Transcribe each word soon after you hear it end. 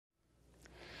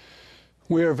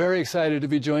We are very excited to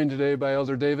be joined today by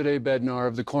Elder David A. Bednar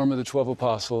of the Quorum of the 12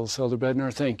 Apostles. Elder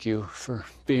Bednar, thank you for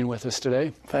being with us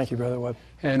today. Thank you, Brother Webb.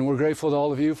 And we're grateful to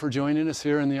all of you for joining us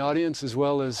here in the audience, as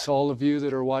well as all of you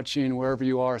that are watching wherever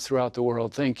you are throughout the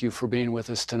world. Thank you for being with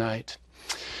us tonight.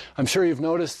 I'm sure you've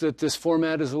noticed that this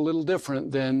format is a little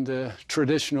different than the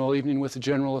traditional Evening with the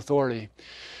General Authority.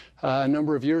 A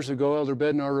number of years ago, Elder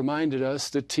Bednar reminded us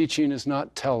that teaching is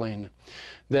not telling,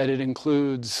 that it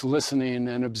includes listening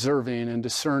and observing and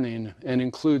discerning, and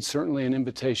includes certainly an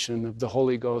invitation of the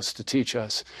Holy Ghost to teach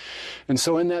us. And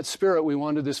so in that spirit, we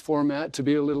wanted this format to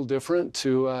be a little different,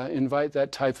 to invite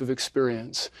that type of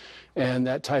experience and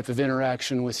that type of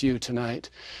interaction with you tonight.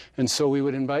 And so we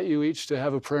would invite you each to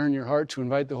have a prayer in your heart to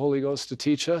invite the Holy Ghost to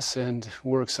teach us, and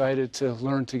we're excited to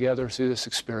learn together through this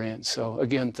experience. So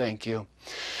again, thank you.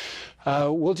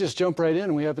 We'll just jump right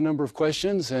in. We have a number of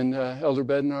questions, and Elder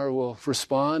Bednar will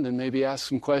respond and maybe ask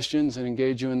some questions and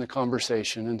engage you in the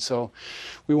conversation. And so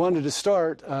we wanted to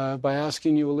start by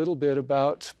asking you a little bit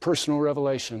about personal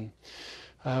revelation.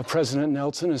 President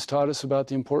Nelson has taught us about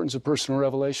the importance of personal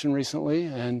revelation recently,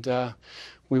 and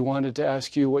we wanted to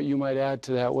ask you what you might add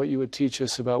to that, what you would teach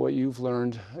us about what you've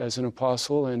learned as an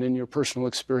apostle and in your personal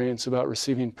experience about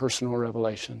receiving personal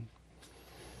revelation.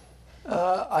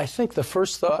 I think the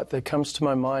first thought that comes to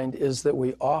my mind is that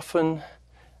we often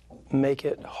make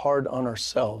it hard on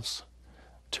ourselves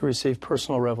to receive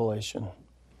personal revelation.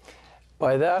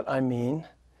 By that I mean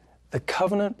the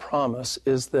covenant promise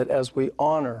is that as we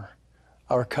honor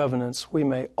our covenants, we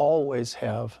may always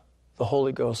have the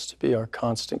Holy Ghost to be our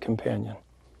constant companion.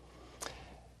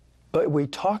 But we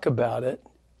talk about it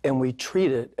and we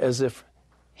treat it as if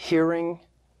hearing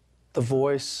the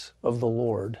voice of the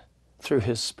Lord through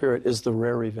His Spirit is the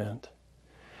rare event.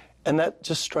 And that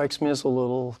just strikes me as a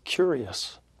little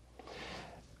curious.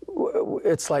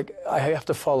 It's like I have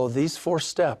to follow these 4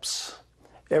 steps.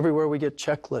 Everywhere we get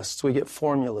checklists, we get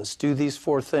formulas. Do these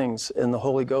 4 things, and the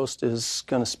Holy Ghost is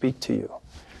going to speak to you,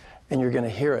 and you're going to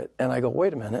hear it. And I go,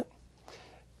 wait a minute.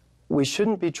 We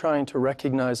shouldn't be trying to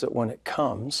recognize it when it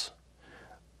comes.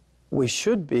 We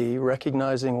should be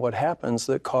recognizing what happens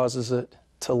that causes it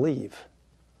to leave.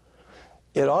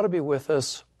 It ought to be with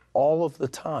us all of the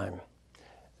time,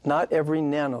 not every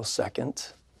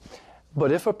nanosecond.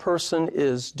 But if a person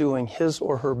is doing his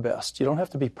or her best, you don't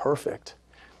have to be perfect,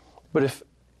 but if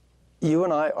you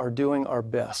and I are doing our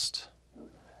best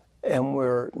and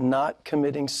we're not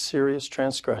committing serious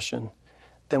transgression,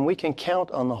 then we can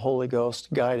count on the Holy Ghost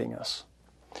guiding us.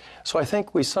 So I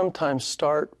think we sometimes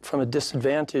start from a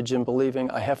disadvantage in believing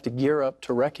I have to gear up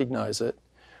to recognize it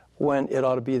when it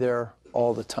ought to be there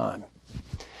all the time.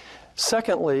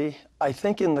 Secondly, I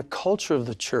think in the culture of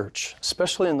the church,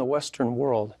 especially in the Western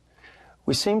world,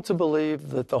 we seem to believe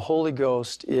that the Holy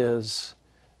Ghost is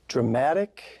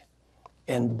dramatic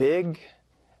and big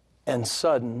and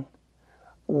sudden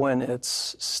when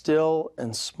it's still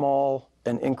and small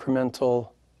and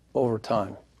incremental over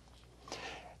time.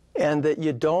 And that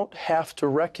you don't have to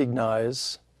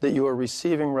recognize that you are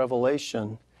receiving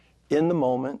revelation in the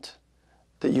moment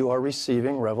that you are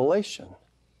receiving revelation.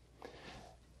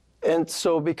 And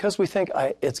so because we think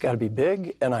it's got to be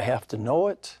big and I have to know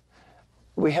it,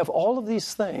 we have all of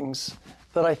these things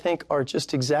that I think are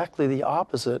just exactly the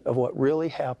opposite of what really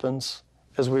happens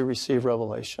as we receive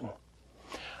revelation.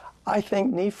 I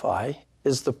think Nephi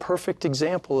is the perfect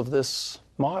example of this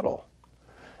model.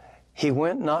 He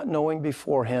went not knowing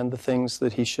beforehand the things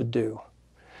that he should do.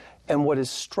 And what is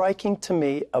striking to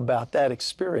me about that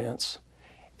experience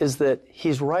is that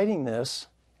he's writing this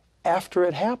after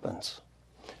it happens.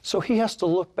 So he has to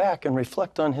look back and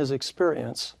reflect on his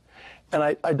experience. And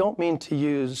I don't mean to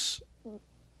use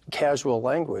casual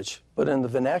language, but in the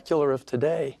vernacular of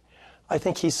today, I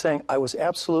think he's saying, I was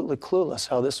absolutely clueless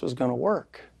how this was going to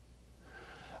work.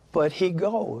 But he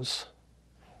goes.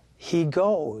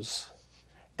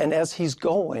 And as he's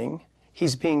going,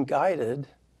 he's being guided,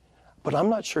 but I'm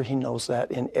not sure he knows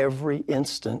that in every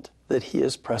instant that he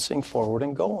is pressing forward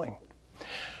and going.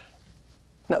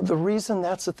 Now, the reason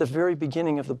that's at the very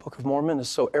beginning of the Book of Mormon is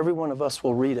so every one of us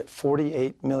will read it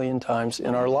 48 million times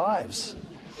in our lives.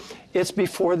 It's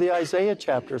before the Isaiah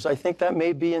chapters. I think that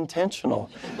may be intentional.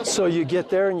 So you get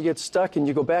there and you get stuck and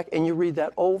you go back and you read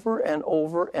that over and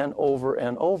over and over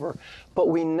and over. But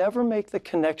we never make the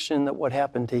connection that what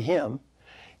happened to him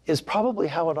is probably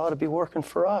how it ought to be working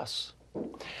for us.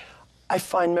 I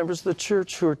find members of the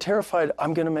church who are terrified,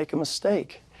 I'm going to make a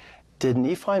mistake. Did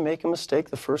Nephi make a mistake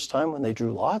the first time when they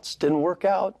drew lots? Didn't work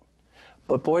out.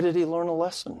 But boy, did he learn a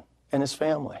lesson, and his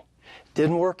family.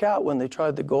 Didn't work out when they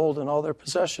tried the gold and all their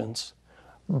possessions,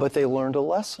 but they learned a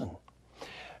lesson.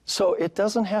 So it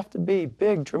doesn't have to be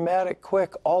big, dramatic,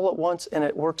 quick, all at once, and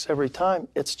it works every time.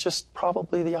 It's just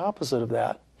probably the opposite of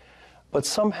that. But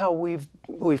somehow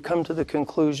we've come to the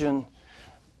conclusion,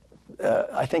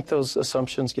 I think those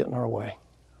assumptions get in our way.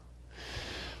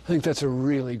 I think that's a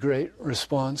really great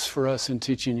response for us in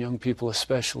teaching young people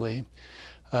especially.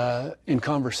 In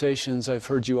conversations, I've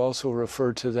heard you also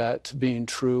refer to that being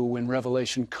true when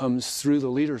revelation comes through the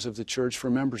leaders of the church, for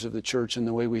members of the church, and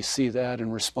the way we see that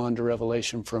and respond to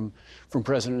revelation from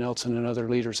President Nelson and other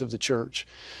leaders of the church.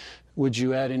 Would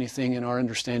you add anything in our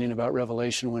understanding about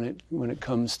revelation when it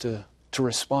comes to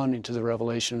responding to the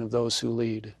revelation of those who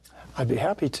lead? I'd be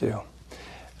happy to.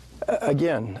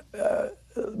 Again,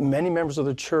 many members of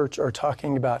the church are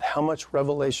talking about how much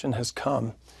revelation has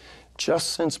come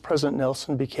just since President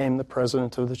Nelson became the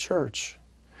president of the church.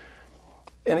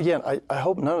 And again, I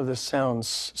hope none of this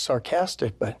sounds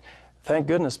sarcastic, but thank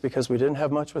goodness, because we didn't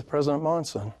have much with President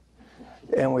Monson,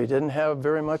 and we didn't have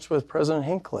very much with President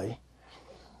Hinckley.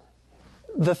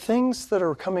 The things that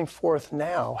are coming forth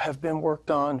now have been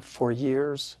worked on for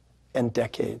years and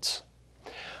decades.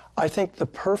 I think the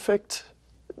perfect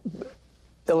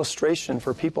illustration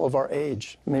for people of our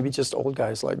age, maybe just old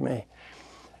guys like me,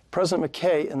 President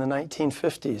McKay in the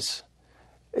 1950s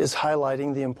is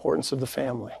highlighting the importance of the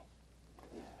family.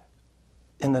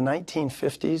 In the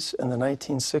 1950s and the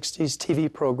 1960s,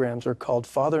 TV programs are called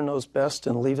Father Knows Best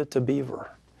and Leave It to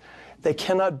Beaver. They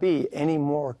cannot be any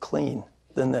more clean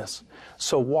than this.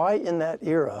 So why in that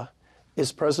era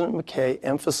is President McKay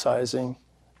emphasizing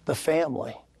the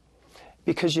family?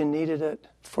 Because you needed it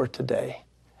for today.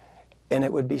 And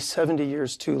it would be 70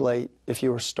 years too late if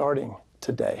you were starting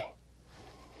today.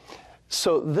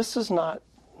 So this is not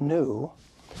new.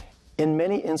 In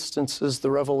many instances, the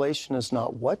revelation is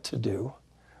not what to do.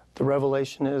 The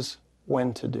revelation is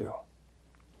when to do.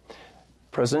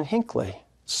 President Hinckley,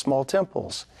 small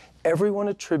temples. Everyone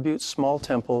attributes small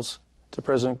temples to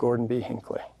President Gordon B.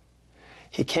 Hinckley.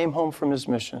 He came home from his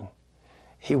mission.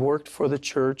 He worked for the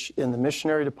church in the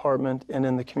missionary department and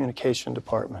in the communication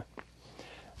department.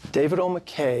 David O.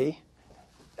 McKay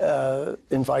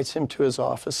invites him to his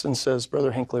office and says,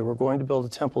 Brother Hinckley, we're going to build a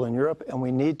temple in Europe, and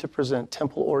we need to present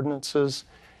temple ordinances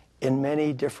in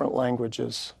many different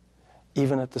languages,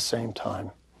 even at the same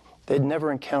time. They'd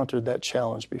never encountered that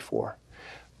challenge before.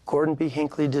 Gordon B.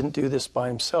 Hinckley didn't do this by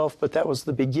himself, but that was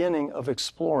the beginning of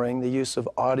exploring the use of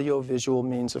audio-visual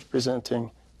means of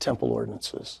presenting temple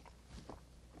ordinances.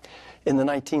 In the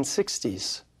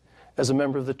 1960s, as a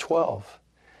member of the 12,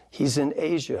 he's in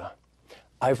Asia.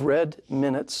 I've read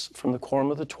minutes from the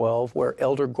Quorum of the 12 where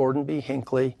Elder Gordon B.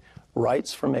 Hinckley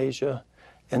writes from Asia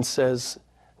and says,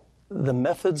 the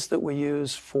methods that we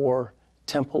use for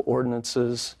temple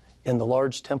ordinances in the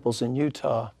large temples in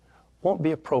Utah won't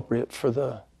be appropriate for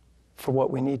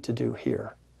what we need to do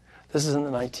here. This is in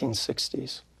the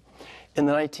 1960s. In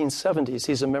the 1970s,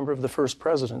 he's a member of the First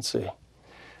Presidency.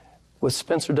 With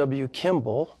Spencer W.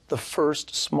 Kimball, the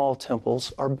first small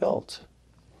temples are built.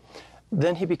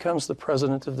 Then he becomes the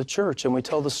president of the church, and we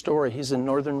tell the story. He's in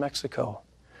northern Mexico.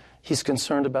 He's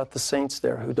concerned about the saints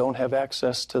there who don't have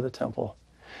access to the temple.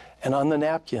 And on the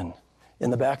napkin, in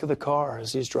the back of the car,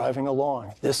 as he's driving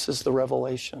along, this is the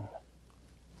revelation.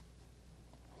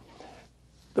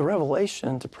 The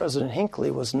revelation to President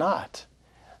Hinckley was not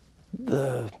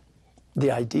the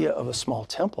idea of a small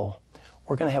temple.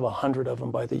 We're going to have 100 of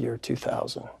them by the year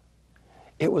 2000.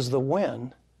 It was the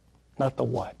when, not the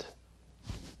what.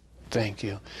 Thank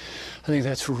you. I think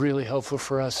that's really helpful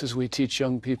for us as we teach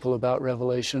young people about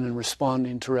revelation and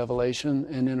responding to revelation,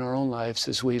 and in our own lives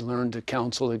as we learn to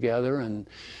counsel together and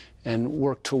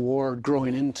work toward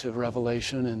growing into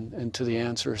revelation and to the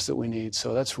answers that we need.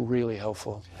 So that's really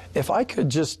helpful. If I could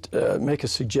just make a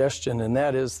suggestion, and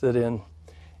that is that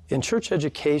in church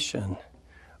education,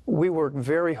 we work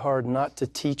very hard not to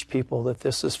teach people that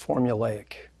this is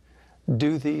formulaic.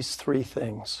 Do these three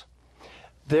things.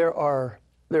 There are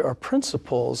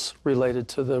principles related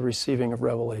to the receiving of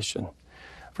revelation.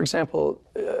 For example,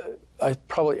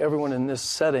 probably everyone in this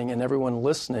setting and everyone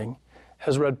listening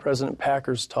has read President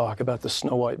Packer's talk about the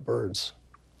snow white birds.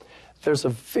 There's a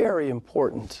very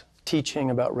important teaching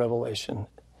about revelation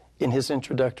in his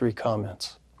introductory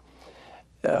comments.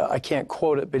 I can't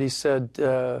quote it, but he said,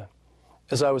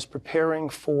 as I was preparing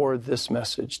for this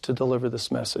message, to deliver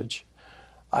this message,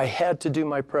 I had to do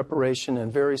my preparation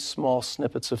in very small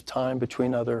snippets of time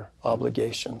between other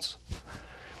obligations.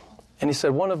 And he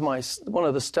said, one of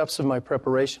the steps of my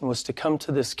preparation was to come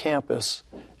to this campus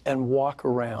and walk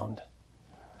around.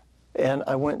 And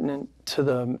I went into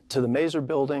the Mazer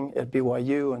building at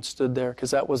BYU and stood there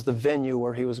because that was the venue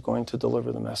where he was going to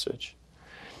deliver the message.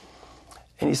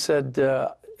 And he said,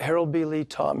 Harold B. Lee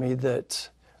taught me that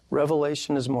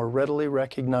revelation is more readily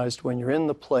recognized when you're in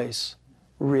the place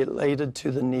related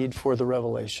to the need for the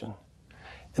revelation.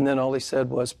 And then all he said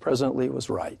was, President Lee was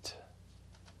right.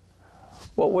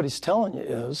 Well, what he's telling you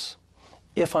is,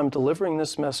 if I'm delivering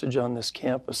this message on this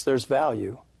campus, there's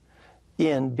value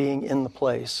in being in the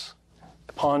place,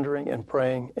 pondering and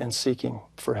praying and seeking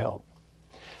for help.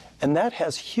 And that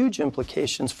has huge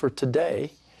implications for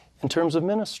today in terms of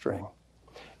ministering.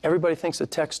 Everybody thinks a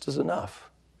text is enough.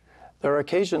 There are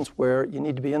occasions where you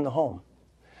need to be in the home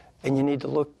and you need to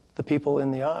look the people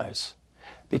in the eyes,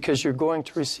 because you're going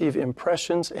to receive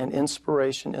impressions and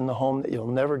inspiration in the home that you'll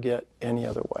never get any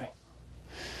other way.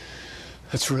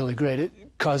 That's really great. It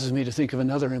causes me to think of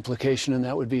another implication, and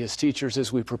that would be as teachers,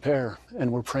 as we prepare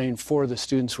and we're praying for the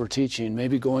students we're teaching,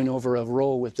 maybe going over a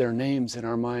roll with their names in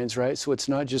our minds, right? So it's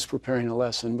not just preparing a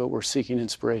lesson, but we're seeking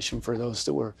inspiration for those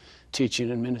that we're teaching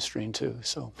and ministering to.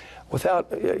 So,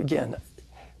 without, again,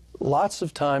 lots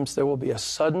of times there will be a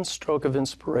sudden stroke of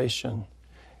inspiration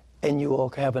and you will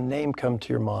have a name come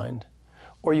to your mind,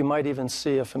 or you might even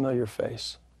see a familiar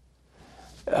face.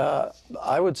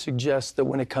 I would suggest that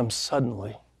when it comes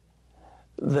suddenly,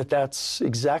 that's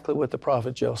exactly what the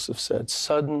prophet Joseph said,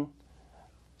 sudden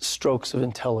strokes of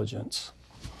intelligence.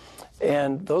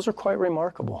 And those are quite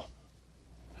remarkable.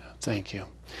 Thank you.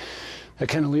 That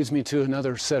kind of leads me to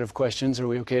another set of questions. Are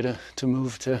we okay to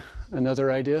move to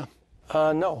another idea?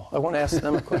 No, I want to ask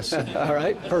them a question. All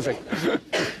right, perfect.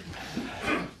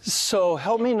 So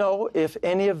help me know if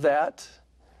any of that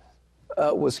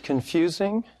was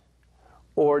confusing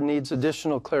or needs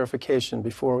additional clarification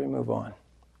before we move on.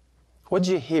 What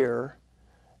did you hear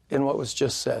in what was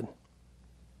just said?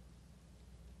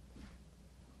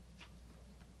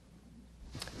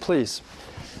 Please,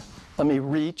 let me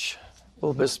reach.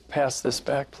 We'll just pass this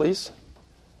back, please.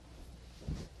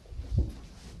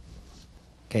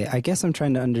 Okay, I guess I'm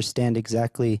trying to understand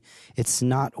exactly, it's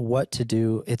not what to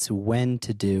do, it's when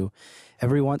to do.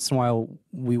 Every once in a while,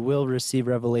 we will receive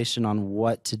revelation on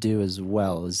what to do as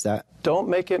well. Is that? Don't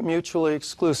make it mutually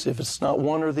exclusive. It's not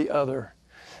one or the other.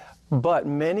 But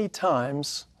many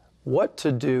times, what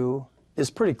to do is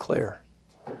pretty clear.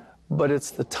 But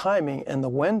it's the timing and the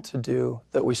when to do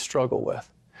that we struggle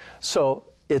with. So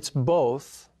it's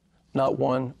both, not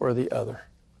one or the other.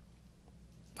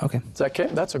 Okay. Is that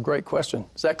okay? That's a great question.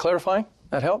 Is that clarifying?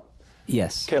 That help?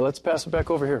 Yes. Okay, let's pass it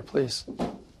back over here, please.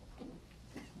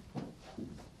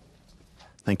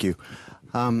 Thank you.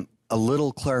 A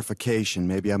little clarification,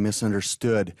 maybe I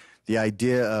misunderstood. The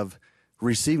idea of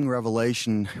receiving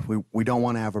revelation, we don't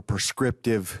want to have a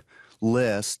prescriptive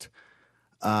list,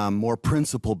 more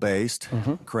principle-based,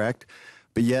 correct?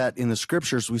 But yet in the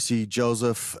scriptures we see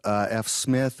Joseph F.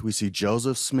 Smith, we see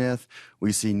Joseph Smith,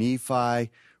 we see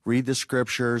Nephi. Read the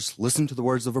scriptures, listen to the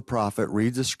words of a prophet,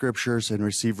 read the scriptures, and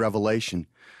receive revelation.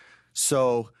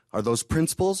 So are those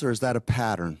principles, or is that a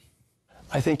pattern?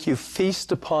 I think you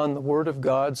feast upon the Word of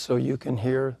God so you can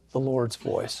hear the Lord's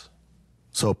voice.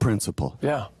 So principle.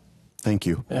 Yeah. Thank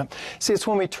you. Yeah. See, it's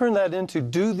when we turn that into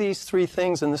do these three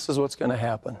things and this is what's going to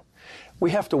happen.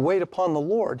 We have to wait upon the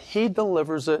Lord. He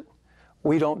delivers it.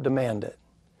 We don't demand it.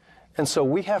 And so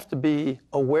we have to be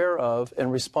aware of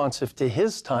and responsive to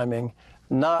His timing,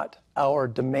 not our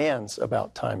demands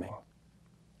about timing.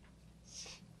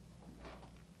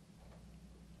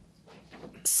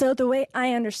 So the way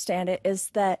I understand it is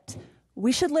that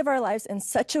we should live our lives in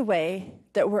such a way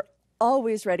that we're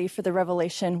always ready for the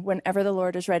revelation whenever the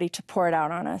Lord is ready to pour it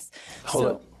out on us. Hold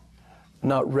it.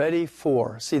 Not ready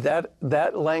for. See,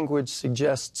 that language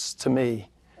suggests to me,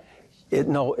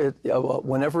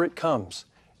 whenever it comes,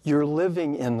 you're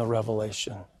living in the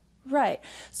revelation. Right.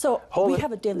 So we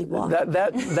have a daily walk.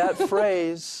 That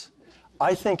phrase,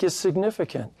 I think, is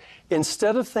significant.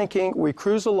 Instead of thinking we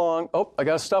cruise along, I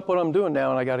got to stop what I'm doing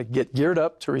now and I got to get geared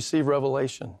up to receive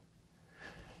revelation.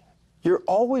 You're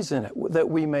always in it, that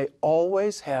we may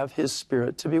always have His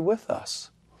Spirit to be with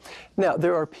us. Now,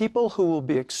 there are people who will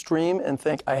be extreme and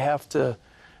think I have to,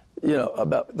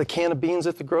 about the can of beans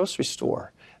at the grocery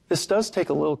store. This does take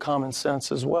a little common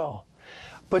sense as well.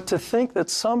 But to think that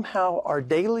somehow our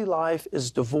daily life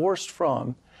is divorced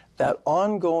from that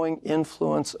ongoing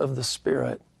influence of the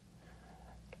Spirit,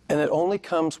 and it only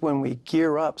comes when we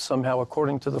gear up somehow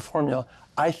according to the formula,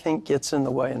 I think gets in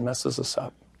the way and messes us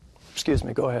up. Excuse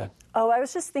me, go ahead. Oh, I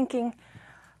was just thinking,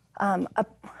 I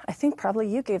think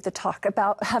probably you gave the talk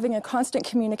about having a constant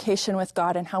communication with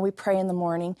God and how we pray in the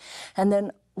morning, and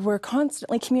then we're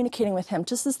constantly communicating with Him,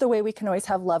 just as the way we can always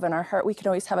have love in our heart, we can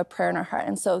always have a prayer in our heart.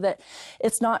 And so that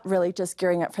it's not really just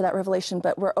gearing up for that revelation,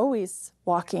 but we're always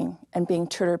walking and being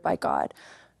tutored by God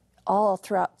all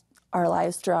throughout our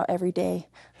lives, throughout every day.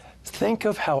 Think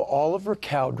of how Oliver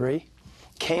Cowdery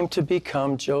came to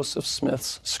become Joseph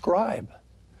Smith's scribe.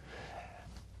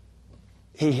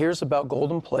 He hears about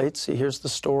golden plates, he hears the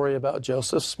story about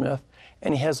Joseph Smith,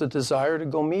 and he has a desire to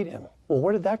go meet him. Well,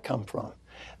 where did that come from?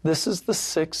 This is the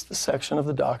 6th section of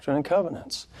the Doctrine and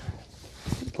Covenants.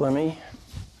 Let me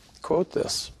quote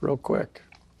this real quick.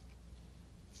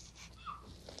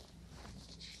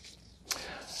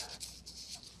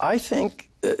 I think,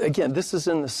 again, this is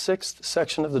in the 6th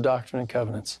section of the Doctrine and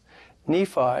Covenants.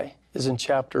 Nephi is in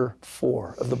chapter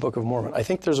 4 of the Book of Mormon. I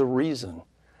think there's a reason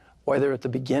why they're at the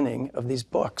beginning of these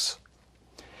books.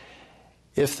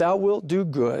 If thou wilt do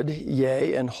good,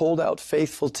 yea, and hold out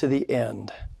faithful to the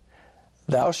end,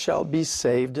 thou shalt be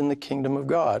saved in the kingdom of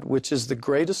God, which is the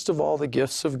greatest of all the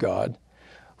gifts of God,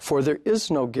 for there is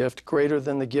no gift greater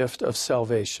than the gift of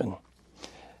salvation.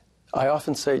 I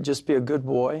often say, just be a good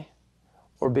boy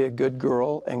or be a good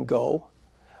girl and go.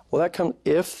 Well, that comes,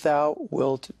 if thou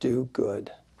wilt do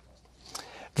good.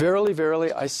 Verily,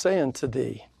 verily, I say unto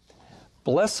thee,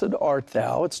 blessed art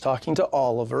thou, it's talking to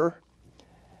Oliver,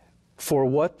 for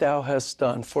what thou hast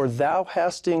done. For thou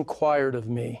hast inquired of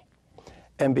me,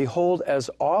 and behold, as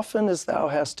often as thou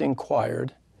hast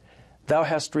inquired, thou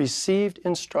hast received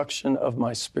instruction of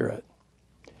my Spirit.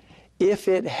 If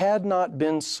it had not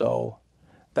been so,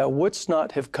 thou wouldst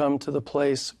not have come to the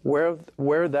place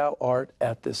where thou art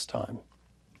at this time.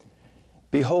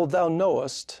 Behold, thou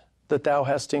knowest that thou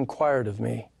hast inquired of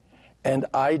me, and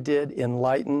I did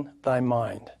enlighten thy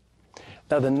mind.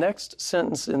 Now, the next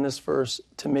sentence in this verse,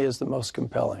 to me, is the most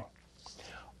compelling.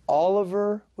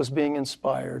 Oliver was being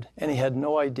inspired, and he had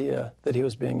no idea that he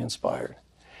was being inspired.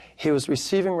 He was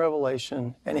receiving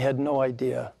revelation, and he had no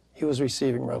idea he was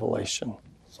receiving revelation.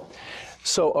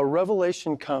 So a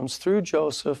revelation comes through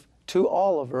Joseph to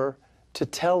Oliver to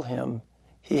tell him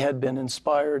he had been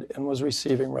inspired and was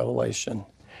receiving revelation.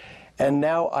 And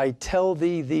now I tell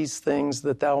thee these things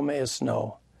that thou mayest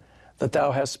know, that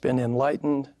thou hast been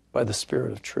enlightened by the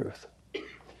Spirit of truth.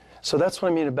 So that's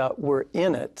what I mean about we're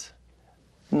in it,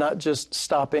 not just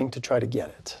stopping to try to get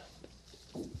it.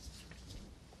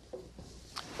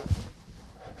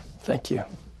 Thank you.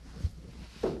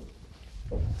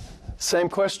 Same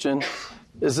question.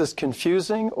 Is this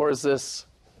confusing or is this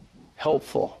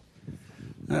helpful?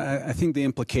 I think the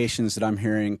implications that I'm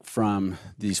hearing from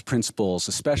these principles,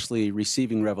 especially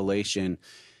receiving revelation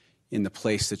in the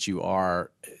place that you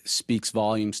are, speaks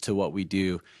volumes to what we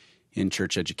do in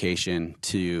church education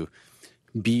to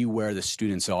be where the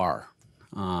students are.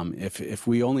 If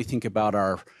we only think about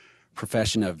our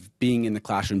profession of being in the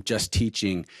classroom, just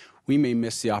teaching, we may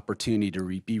miss the opportunity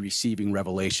to be receiving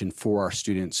revelation for our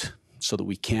students so that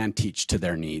we can teach to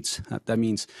their needs. That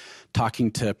means talking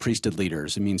to priesthood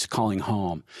leaders. It means calling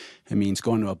home. It means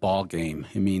going to a ball game.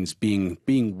 It means being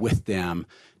with them,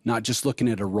 not just looking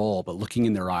at a role, but looking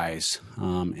in their eyes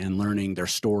and learning their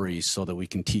stories so that we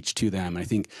can teach to them. And I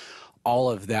think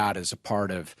all of that is a part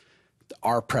of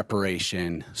our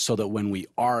preparation so that when we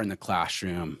are in the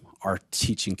classroom, our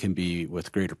teaching can be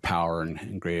with greater power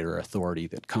and greater authority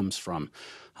that comes from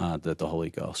the Holy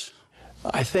Ghost.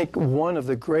 I think one of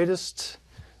the greatest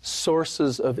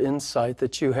sources of insight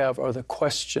that you have are the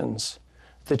questions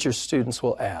that your students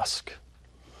will ask.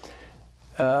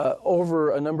 Over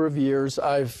a number of years,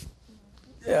 I've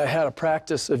had a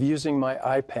practice of using my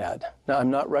iPad. Now,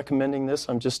 I'm not recommending this,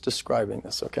 I'm just describing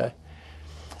this, okay?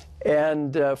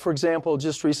 And for example,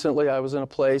 just recently I was in a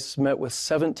place, met with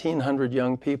 1,700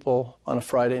 young people on a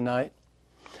Friday night.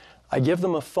 I give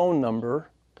them a phone number,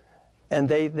 and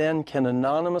they then can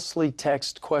anonymously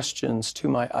text questions to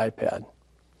my iPad.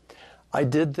 I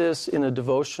did this in a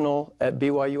devotional at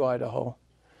BYU, Idaho.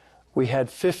 We had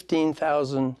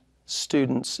 15,000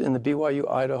 students in the BYU,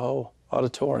 Idaho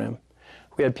auditorium.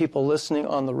 We had people listening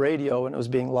on the radio, and it was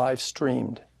being live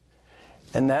streamed.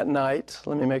 And that night,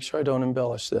 let me make sure I don't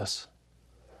embellish this,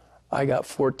 I got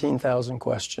 14,000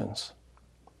 questions.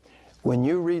 When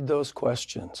you read those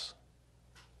questions,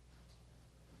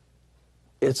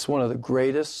 it's one of the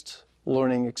greatest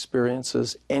learning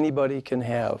experiences anybody can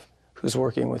have who's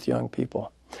working with young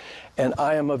people. And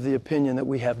I am of the opinion that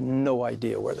we have no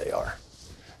idea where they are.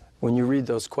 When you read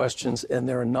those questions and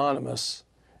they're anonymous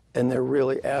and they're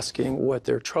really asking what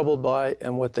they're troubled by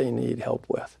and what they need help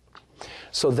with.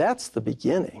 So that's the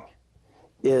beginning,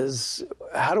 is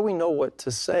how do we know what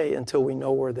to say until we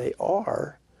know where they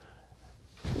are?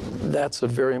 That's a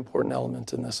very important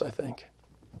element in this, I think.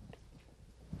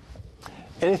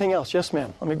 Anything else? Yes,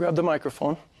 ma'am. Let me grab the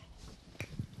microphone.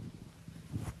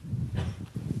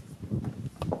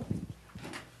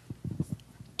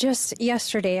 Just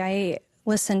yesterday, I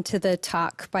listened to the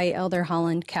talk by Elder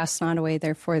Holland, Cast Not Away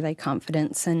Therefore Thy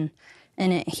Confidence, and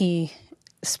in it he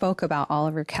spoke about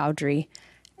Oliver Cowdery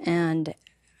and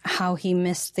how he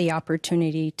missed the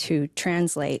opportunity to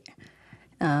translate.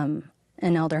 And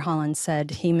Elder Holland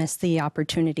said he missed the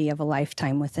opportunity of a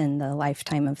lifetime within the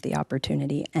lifetime of the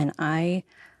opportunity. And I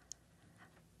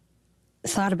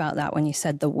thought about that when you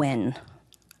said the when.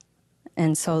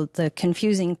 And so the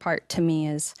confusing part to me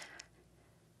is,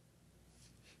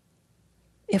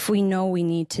 if we know we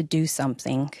need to do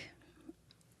something,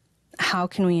 how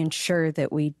can we ensure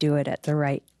that we do it at the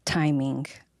right timing?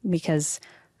 Because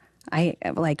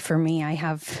for me, I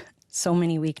have so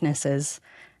many weaknesses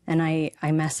and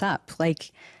I mess up.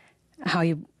 Like how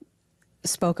you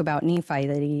spoke about Nephi,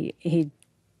 that he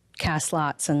cast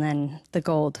lots and then the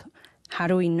gold. How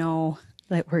do we know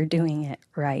that we're doing it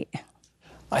right?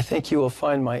 I think you will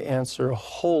find my answer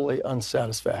wholly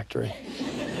unsatisfactory.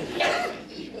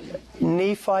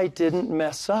 Nephi didn't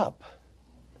mess up.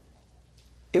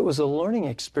 It was a learning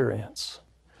experience.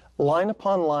 Line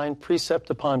upon line, precept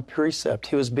upon precept,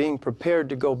 he was being prepared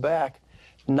to go back,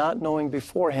 not knowing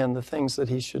beforehand the things that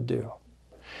he should do.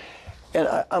 And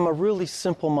I'm a really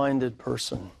simple-minded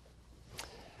person.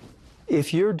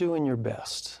 If you're doing your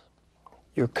best,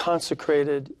 you're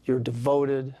consecrated, you're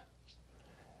devoted,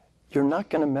 you're not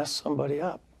going to mess somebody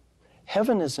up.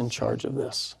 Heaven is in charge of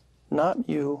this, not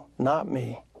you, not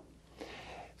me.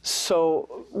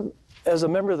 So, as a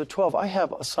member of the 12, I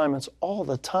have assignments all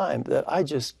the time that I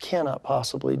just cannot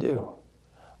possibly do.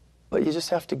 But you just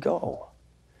have to go.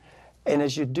 And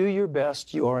as you do your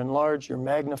best, you are enlarged, you're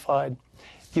magnified.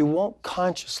 You won't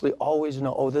consciously always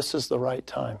know, oh, this is the right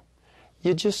time.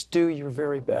 You just do your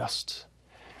very best.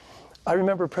 I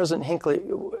remember President Hinckley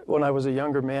when I was a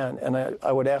younger man, and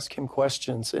I would ask him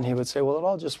questions, and he would say, well, it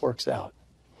all just works out.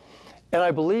 And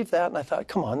I believed that, and I thought,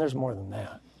 come on, there's more than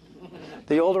that.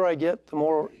 The older I get, the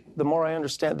more I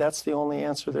understand that's the only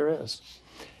answer there is.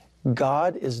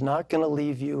 God is not going to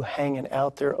leave you hanging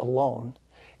out there alone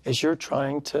as you're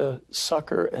trying to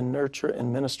succor and nurture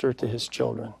and minister to his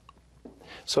children.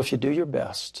 So if you do your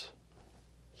best,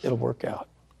 it'll work out.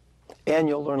 And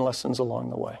you'll learn lessons along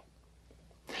the way.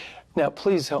 Now,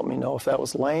 please help me know if that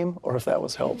was lame or if that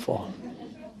was helpful.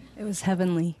 It was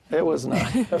heavenly. It was not.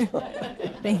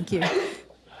 Thank you.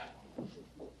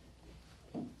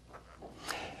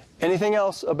 Anything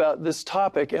else about this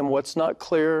topic and what's not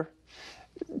clear?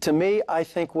 To me, I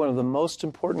think one of the most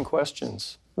important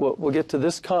questions, we'll get to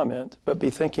this comment, but be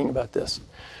thinking about this.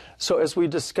 So as we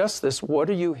discuss this,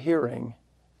 what are you hearing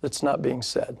that's not being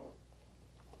said?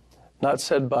 Not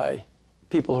said by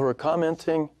people who are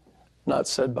commenting, not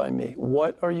said by me.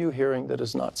 What are you hearing that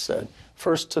is not said?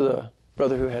 First to the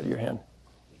brother who had your hand.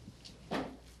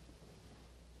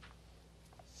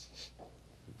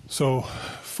 So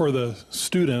for the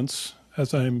students,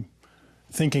 as I'm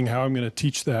thinking how I'm going to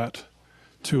teach that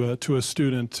to a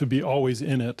student, to be always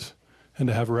in it and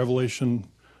to have revelation,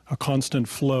 a constant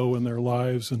flow in their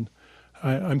lives. And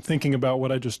I'm thinking about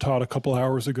what I just taught a couple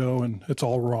hours ago, and it's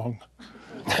all wrong.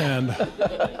 And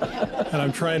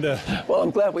I'm trying to... Well,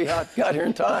 I'm glad we got here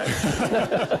in time.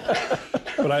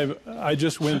 But I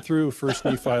just went through 1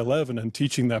 Nephi 11 and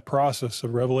teaching that process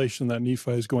of revelation that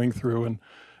Nephi is going through, and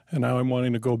now I'm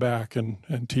wanting to go back and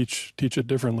teach it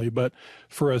differently. But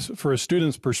for a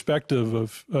student's perspective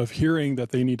of hearing that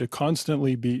they need to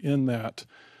constantly be in that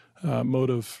mode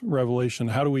of revelation,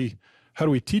 how do we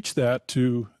teach that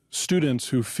to students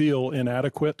who feel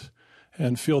inadequate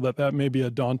and feel that may be a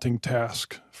daunting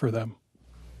task for them?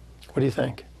 What do you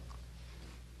think?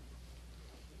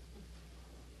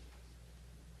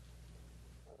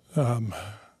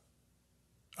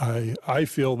 I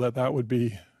feel that would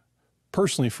be,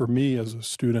 personally for me as a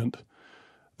student,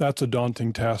 that's a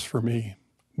daunting task for me.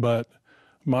 But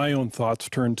my own thoughts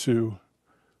turn to,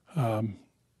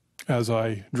 as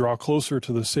I draw closer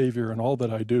to the Savior in all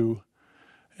that I do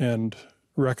and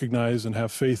recognize and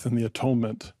have faith in the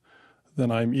atonement, then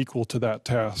I'm equal to that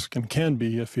task and can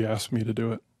be if he asks me to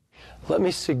do it. Let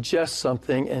me suggest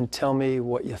something and tell me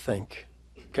what you think,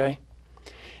 okay?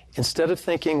 Instead of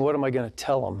thinking, what am I going to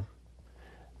tell them,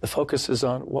 the focus is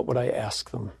on what would I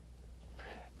ask them.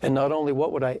 And not only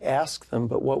what would I ask them,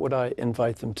 but what would I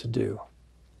invite them to do.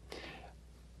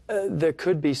 There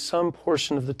could be some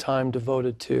portion of the time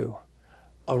devoted to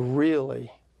a really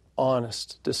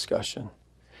honest discussion.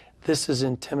 This is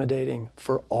intimidating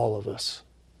for all of us.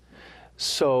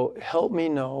 So help me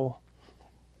know,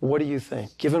 what do you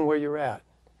think, given where you're at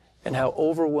and how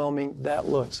overwhelming that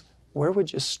looks? Where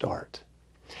would you start?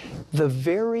 The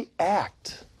very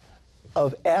act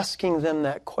of asking them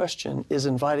that question is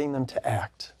inviting them to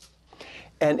act.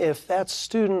 And if that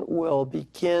student will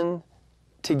begin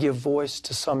to give voice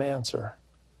to some answer,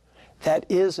 that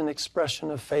is an expression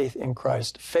of faith in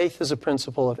Christ. Faith is a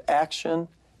principle of action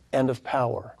and of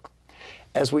power.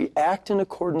 As we act in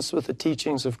accordance with the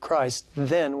teachings of Christ,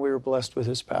 then we are blessed with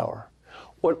his power.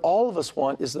 What all of us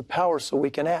want is the power so we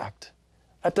can act.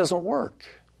 That doesn't work.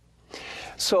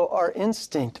 So our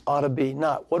instinct ought to be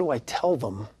not, what do I tell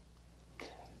them?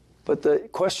 But the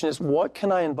question is, what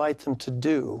can I invite them to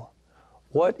do?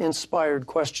 What inspired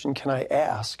question can I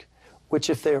ask? Which,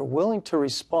 if they are willing to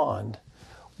respond,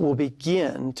 will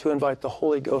begin to invite the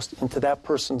Holy Ghost into that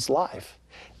person's life.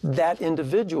 That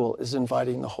individual is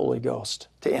inviting the Holy Ghost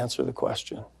to answer the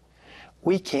question.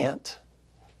 We can't,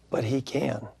 but he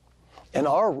can. And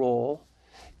our role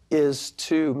is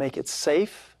to make it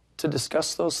safe to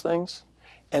discuss those things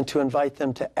and to invite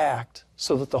them to act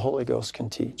so that the Holy Ghost can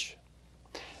teach.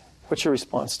 What's your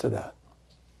response to that?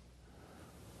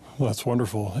 Well, that's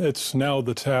wonderful. It's now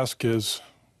the task is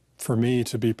for me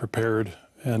to be prepared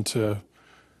and to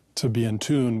be in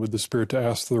tune with the Spirit to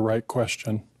ask the right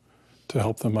question to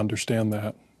help them understand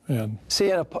that. And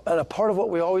see, and a part of what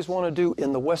we always want to do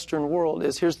in the Western world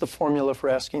is, here's the formula for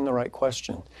asking the right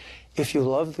question. If you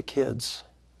love the kids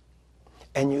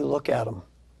and you look at them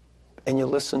and you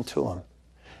listen to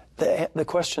them, the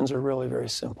questions are really very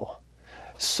simple.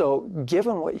 So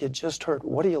given what you just heard,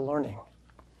 what are you learning?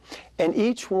 And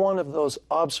each one of those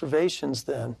observations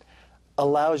then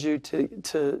allows you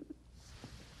to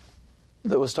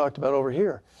that was talked about over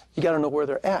here. You got to know where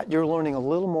they're at. You're learning a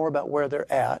little more about where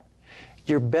they're at.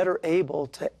 You're better able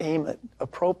to aim it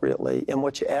appropriately in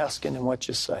what you ask and in what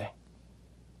you say.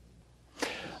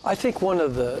 I think one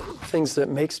of the things that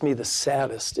makes me the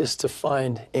saddest is to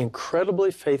find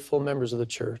incredibly faithful members of the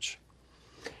church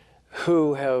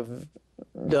who have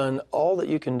done all that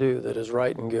you can do that is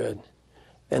right and good,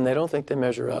 and they don't think they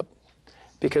measure up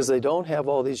because they don't have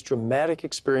all these dramatic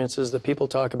experiences that people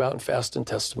talk about in fast and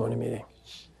testimony meeting.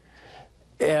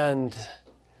 And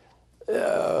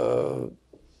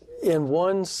in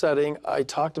one setting, I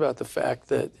talked about the fact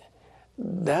that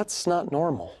that's not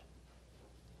normal.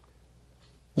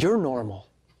 You're normal.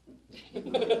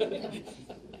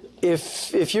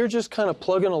 If you're just kind of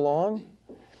plugging along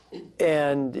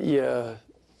and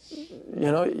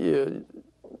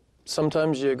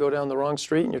sometimes you go down the wrong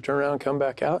street and you turn around and come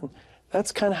back out, and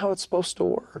that's kind of how it's supposed to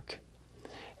work.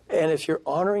 And if you're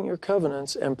honoring your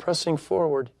covenants and pressing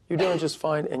forward, you're doing just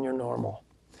fine and you're normal.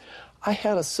 I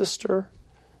had a sister,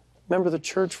 member of the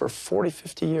church for 40,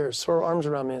 50 years, throw her arms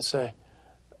around me and say,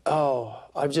 oh,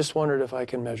 I've just wondered if I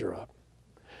can measure up.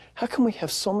 How can we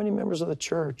have so many members of the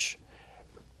church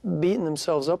beating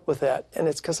themselves up with that? And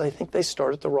it's because I think they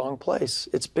start at the wrong place.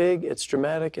 It's big, it's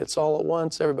dramatic, it's all at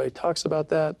once. Everybody talks about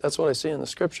that. That's what I see in the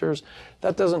scriptures.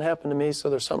 That doesn't happen to me, so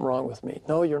there's something wrong with me.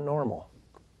 No, you're normal.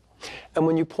 And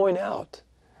when you point out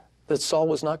that Saul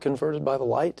was not converted by the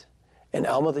light and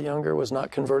Alma the Younger was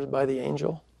not converted by the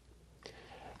angel,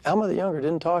 Alma the Younger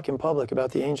didn't talk in public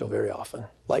about the angel very often,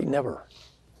 like never,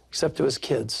 except to his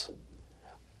kids.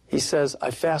 He says, I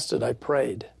fasted, I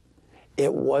prayed.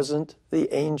 It wasn't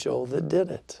the angel that did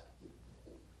it.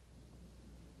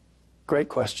 Great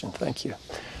question, thank you.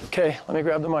 Okay, let me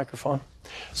grab the microphone.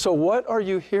 So what are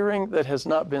you hearing that has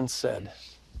not been said?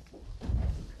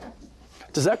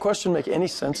 Does that question make any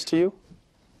sense to you?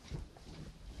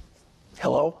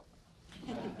 Hello?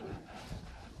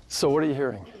 So what are you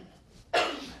hearing?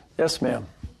 Yes, ma'am.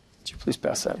 Would you please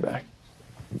pass that back?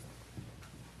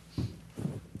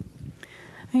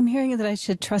 I'm hearing that I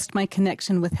should trust my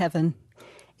connection with heaven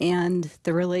and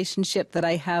the relationship that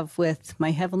I have with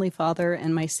my Heavenly Father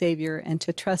and my Savior, and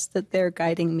to trust that they're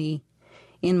guiding me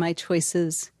in my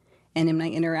choices and in my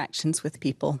interactions with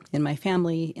people, in my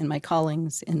family, in my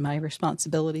callings, in my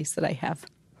responsibilities that I have.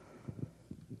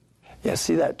 Yeah,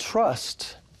 see that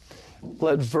trust.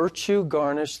 Let virtue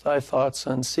garnish thy thoughts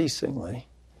unceasingly,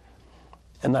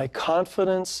 and thy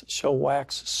confidence shall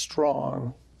wax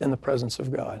strong in the presence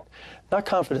of God. Not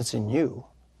confidence in you,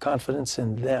 confidence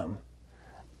in them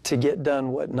to get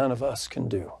done what none of us can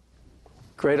do.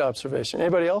 Great observation.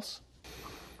 Anybody else?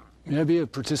 May I be a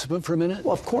participant for a minute?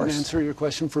 Well, of course. And answer your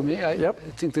question for me? I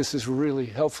think this is really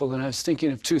helpful, and I was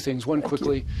thinking of two things. One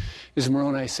quickly is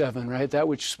Moroni 7, right? That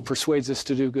which persuades us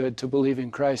to do good, to believe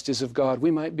in Christ is of God.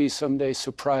 We might be someday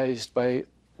surprised by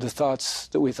the thoughts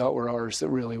that we thought were ours that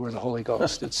really were the Holy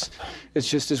Ghost. It's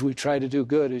just as we try to do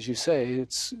good, as you say,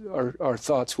 it's our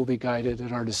thoughts will be guided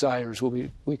and our desires will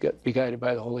be guided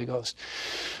by the Holy Ghost.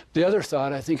 The other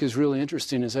thought I think is really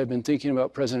interesting is I've been thinking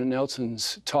about President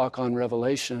Nelson's talk on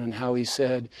Revelation and how he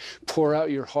said, pour out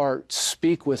your heart,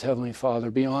 speak with Heavenly Father,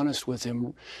 be honest with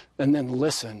Him, and then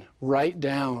listen, write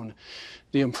down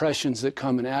the impressions that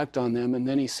come and act on them. And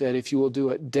then he said, if you will do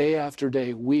it day after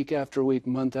day, week after week,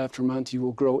 month after month, you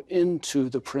will grow into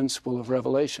the principle of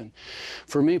revelation.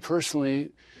 For me personally,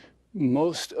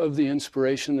 most of the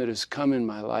inspiration that has come in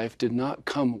my life did not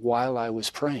come while I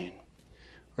was praying.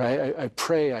 Right? I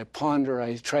pray, I ponder,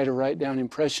 I try to write down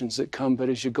impressions that come, but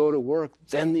as you go to work,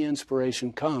 then the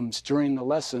inspiration comes. During the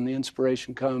lesson, the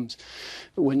inspiration comes.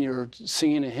 When you're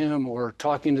singing a hymn or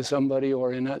talking to somebody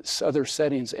or in other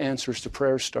settings, answers to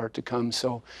prayers start to come.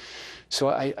 So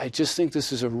I just think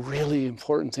this is a really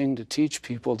important thing to teach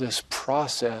people, this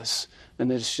process,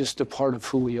 and that it's just a part of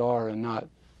who we are and not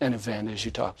an event, as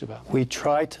you talked about. We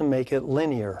try to make it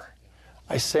linear.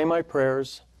 I say my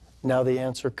prayers, now the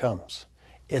answer comes.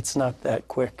 It's not that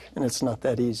quick, and it's not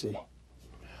that easy.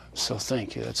 So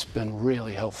thank you. That's been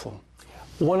really helpful.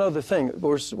 One other thing,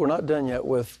 we're not done yet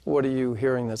with what are you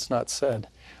hearing that's not said.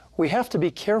 We have to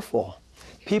be careful.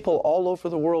 People all over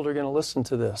the world are going to listen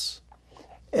to this,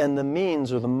 and the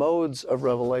means or the modes of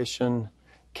revelation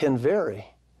can vary,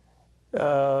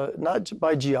 not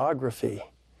by geography.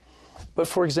 But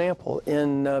for example,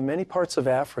 in many parts of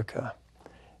Africa,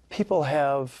 people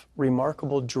have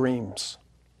remarkable dreams.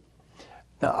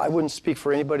 Now, I wouldn't speak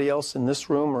for anybody else in this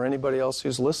room or anybody else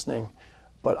who's listening,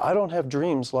 but I don't have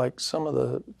dreams like some of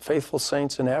the faithful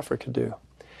saints in Africa do.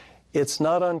 It's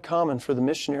not uncommon for the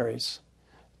missionaries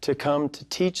to come to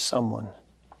teach someone.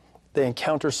 They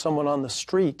encounter someone on the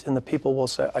street, and the people will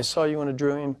say, I saw you in a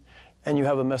dream, and you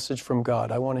have a message from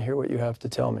God. I want to hear what you have to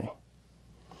tell me.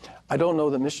 I don't know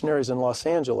that missionaries in Los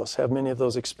Angeles have many of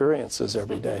those experiences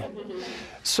every day.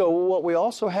 So what we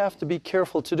also have to be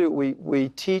careful to do, we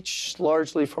teach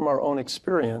largely from our own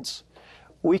experience.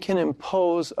 We can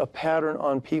impose a pattern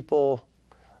on people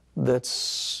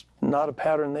that's not a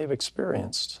pattern they've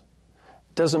experienced.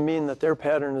 Doesn't mean that their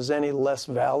pattern is any less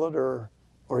valid or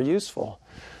useful.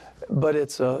 But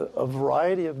it's a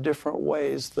variety of different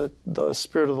ways that the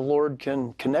Spirit of the Lord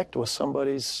can connect with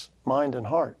somebody's mind and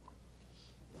heart.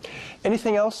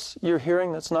 Anything else you're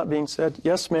hearing that's not being said?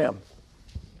 Yes, ma'am.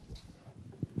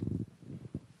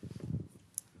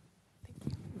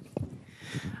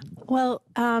 Well,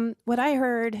 what I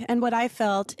heard and what I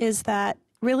felt is that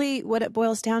really what it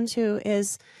boils down to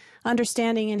is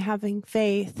understanding and having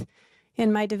faith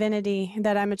in my divinity,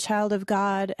 that I'm a child of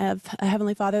God, of a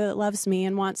Heavenly Father that loves me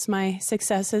and wants my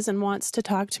successes and wants to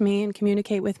talk to me and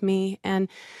communicate with me. And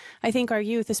I think our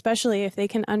youth, especially if they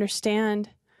can understand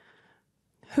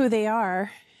who they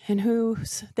are and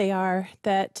whose they are,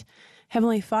 that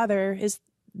Heavenly Father is,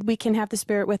 we can have the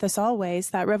Spirit with us always,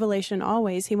 that revelation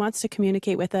always. He wants to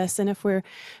communicate with us. And if we're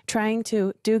trying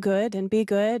to do good and be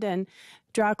good and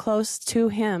draw close to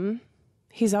Him,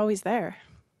 He's always there.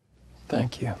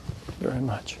 Thank you very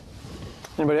much.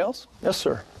 Anybody else? Yes,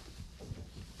 sir.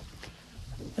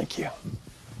 Thank you.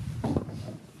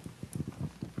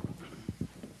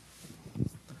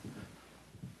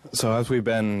 So as we've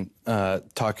been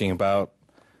talking about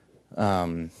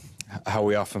how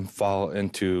we often fall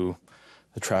into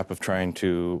the trap of trying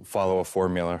to follow a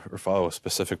formula or follow a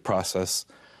specific process,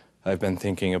 I've been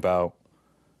thinking about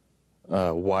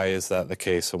why is that the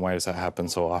case and why does that happen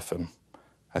so often?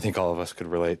 I think all of us could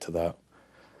relate to that.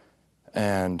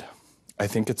 And I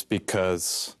think it's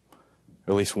because,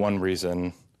 or at least one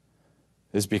reason,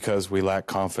 is because we lack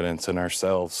confidence in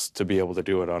ourselves to be able to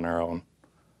do it on our own.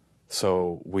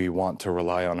 So we want to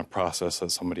rely on a process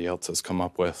that somebody else has come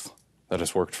up with that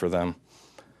has worked for them.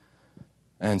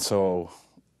 And so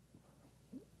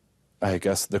I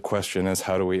guess the question is,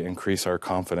 how do we increase our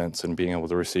confidence in being able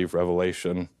to receive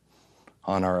revelation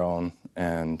on our own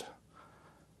and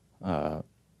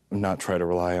not try to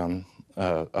rely on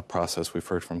a process we've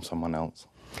heard from someone else?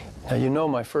 Now, you know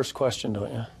my first question,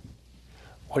 don't you?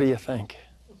 What do you think?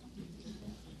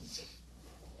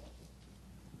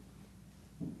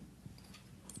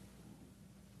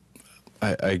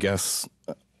 I guess,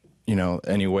 you know,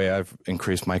 any way I've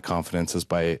increased my confidence is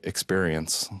by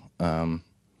experience.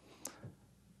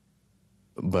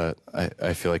 But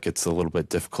I feel like it's a little bit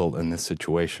difficult in this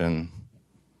situation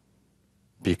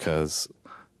because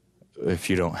if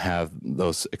you don't have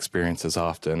those experiences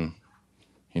often,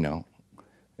 you know,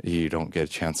 you don't get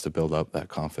a chance to build up that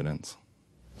confidence.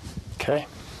 Okay.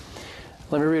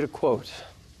 Let me read a quote.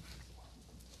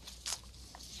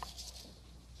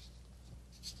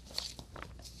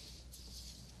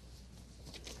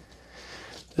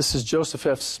 This is Joseph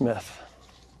F. Smith.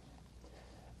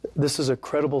 This is a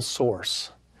credible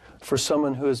source for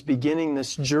someone who is beginning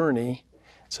this journey.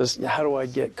 Says, how do I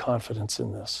get confidence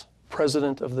in this?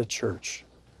 President of the church.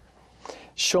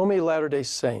 Show me Latter-day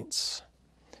Saints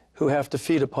who have to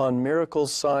feed upon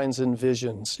miracles, signs, and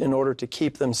visions in order to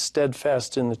keep them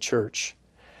steadfast in the church.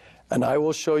 And I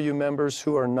will show you members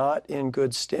who are not in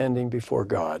good standing before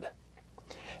God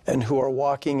and who are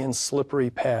walking in slippery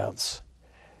paths.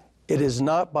 It is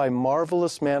not by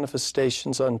marvelous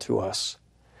manifestations unto us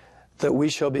that we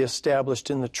shall be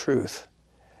established in the truth,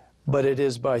 but it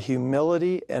is by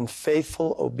humility and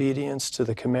faithful obedience to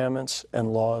the commandments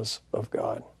and laws of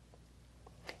God.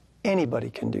 Anybody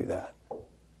can do that.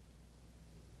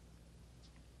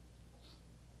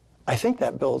 I think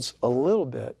that builds a little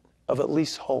bit of at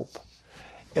least hope.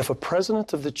 If a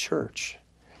president of the church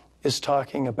is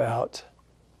talking about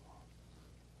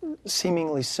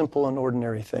seemingly simple and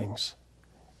ordinary things,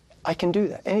 I can do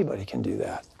that. Anybody can do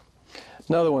that.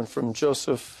 Another one from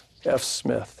Joseph F.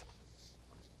 Smith.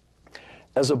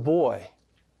 As a boy,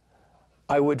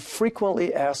 I would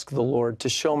frequently ask the Lord to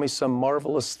show me some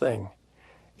marvelous thing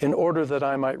in order that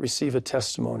I might receive a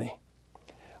testimony.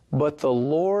 But the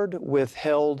Lord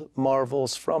withheld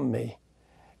marvels from me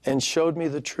and showed me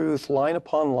the truth line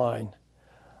upon line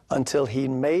until he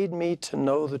made me to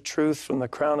know the truth from the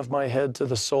crown of my head to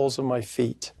the soles of my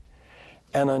feet,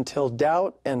 and until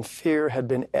doubt and fear had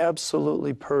been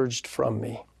absolutely purged from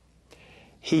me.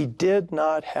 He did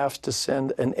not have to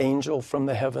send an angel from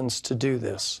the heavens to do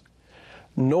this,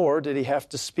 nor did he have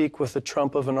to speak with the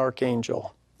trump of an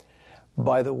archangel.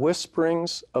 By the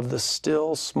whisperings of the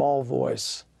still small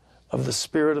voice of the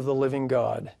Spirit of the living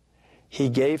God, he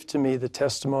gave to me the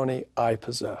testimony I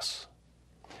possess.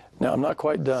 Now, I'm not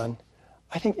quite done.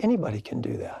 I think anybody can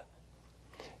do that.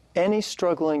 Any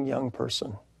struggling young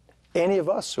person, any of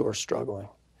us who are struggling,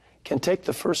 can take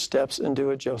the first steps and do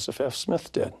what Joseph F.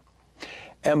 Smith did.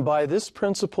 And by this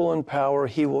principle and power,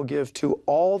 he will give to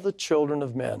all the children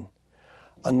of men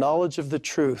a knowledge of the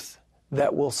truth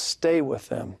that will stay with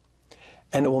them,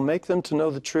 and it will make them to know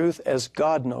the truth as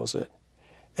God knows it,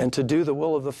 and to do the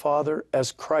will of the Father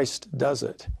as Christ does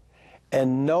it.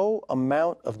 And no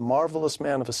amount of marvelous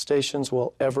manifestations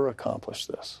will ever accomplish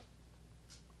this.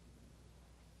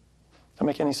 Does that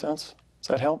make any sense? Does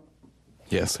that help?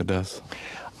 Yes, it does.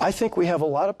 I think we have a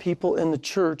lot of people in the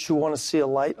church who want to see a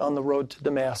light on the road to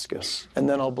Damascus, and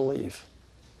then I'll believe.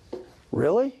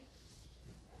 Really?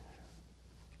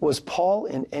 Was Saul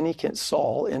in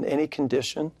any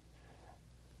condition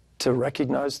to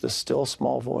recognize the still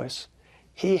small voice?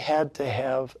 He had to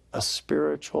have a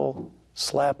spiritual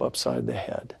slap upside the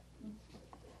head.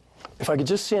 If I could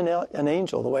just see an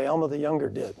angel the way Alma the Younger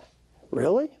did.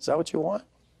 Really? Is that what you want?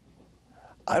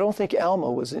 I don't think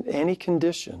Alma was in any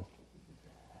condition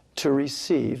to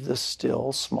receive the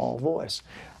still small voice.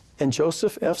 And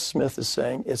Joseph F. Smith is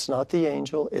saying it's not the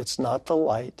angel, it's not the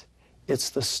light, it's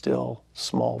the still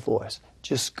small voice.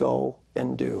 Just go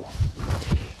and do.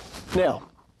 Now,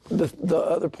 the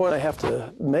other point I have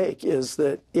to make is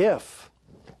that if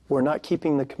we're not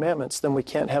keeping the commandments, then we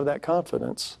can't have that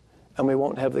confidence, and we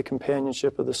won't have the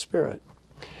companionship of the Spirit.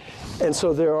 And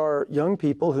so there are young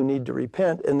people who need to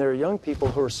repent, and there are young people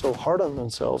who are so hard on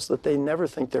themselves that they never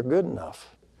think they're good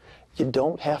enough. You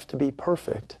don't have to be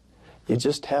perfect. You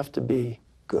just have to be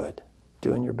good,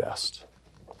 doing your best,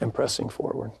 and pressing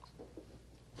forward.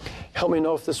 Help me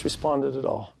know if this responded at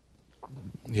all.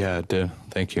 Yeah, it did.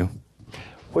 Thank you.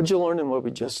 What did you learn in what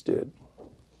we just did?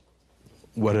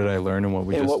 What did I learn in what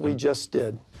we just did? In what we just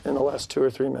did in the last 2 or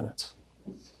 3 minutes.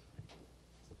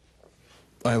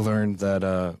 I learned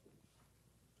that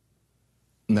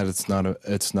it's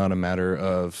not a matter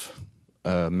of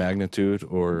magnitude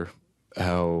or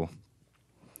how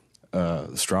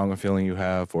strong a feeling you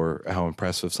have or how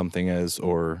impressive something is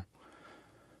or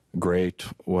great,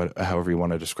 however you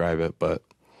want to describe it, but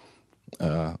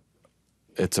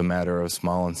it's a matter of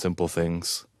small and simple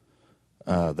things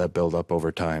that build up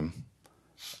over time,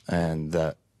 and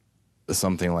that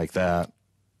something like that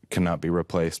cannot be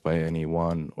replaced by any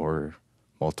one or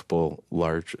multiple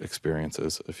large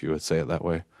experiences, if you would say it that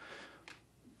way.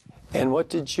 And what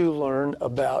did you learn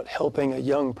about helping a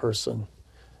young person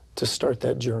to start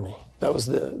that journey? That was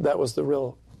the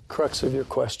real crux of your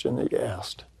question that you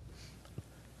asked.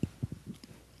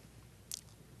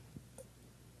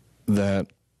 That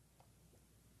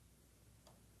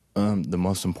the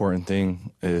most important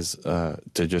thing is to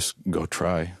just go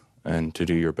try and to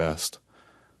do your best,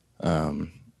 and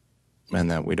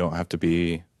that we don't have to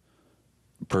be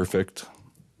perfect,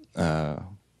 but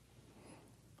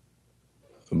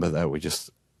that we just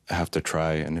have to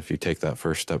try. And if you take that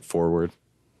first step forward,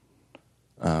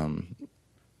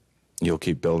 you'll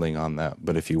keep building on that.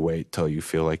 But if you wait till you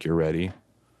feel like you're ready,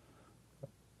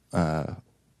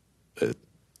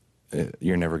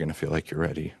 you're never going to feel like you're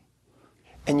ready.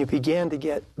 And you began to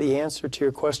get the answer to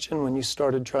your question when you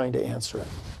started trying to answer it.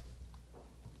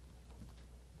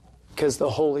 Because the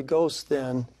Holy Ghost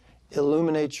then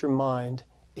illuminates your mind,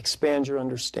 expands your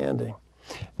understanding.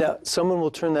 Now, someone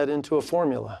will turn that into a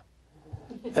formula.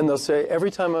 And they'll say, every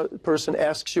time a person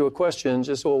asks you a question,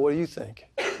 just, well, what do you think?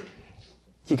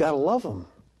 You got to love them.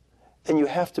 And you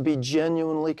have to be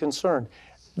genuinely concerned.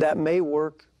 That may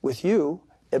work with you.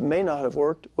 It may not have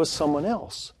worked with someone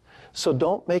else. So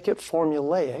don't make it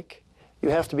formulaic. You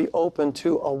have to be open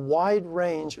to a wide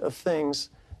range of things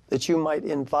that you might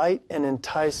invite and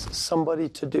entice somebody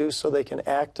to do so they can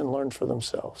act and learn for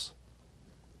themselves.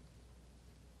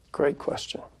 Great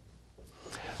question.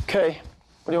 Okay,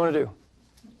 what do you want to do?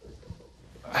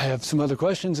 I have some other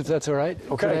questions, if that's all right.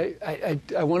 Okay.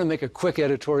 I want to make a quick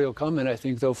editorial comment, I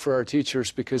think, though, for our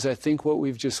teachers, because I think what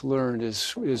we've just learned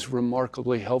is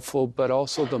remarkably helpful, but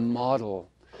also the model.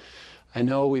 I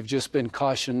know we've just been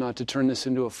cautioned not to turn this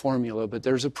into a formula, but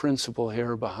there's a principle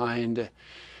here behind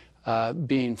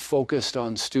being focused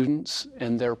on students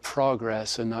and their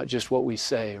progress and not just what we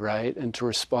say, right? And to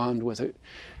respond with it.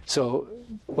 So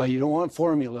while you don't want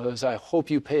formulas, I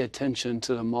hope you pay attention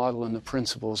to the model and the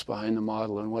principles behind the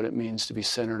model and what it means to be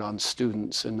centered on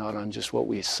students and not on just what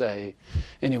we say.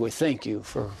 Anyway, thank you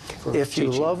for if you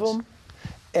teaching love us. them,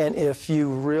 and if you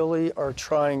really are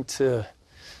trying to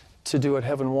do what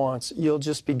heaven wants, you'll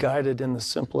just be guided in the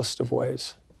simplest of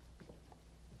ways.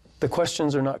 The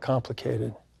questions are not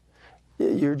complicated.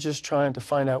 You're just trying to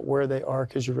find out where they are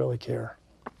because you really care.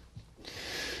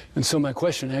 And so my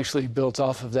question actually built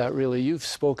off of that, really. You've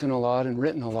spoken a lot and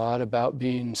written a lot about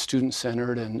being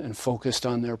student-centered and focused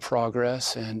on their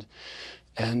progress. And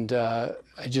I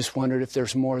just wondered if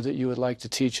there's more that you would like to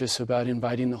teach us about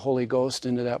inviting the Holy Ghost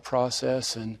into that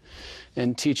process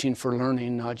and teaching for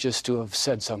learning, not just to have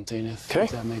said something, if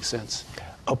that makes sense.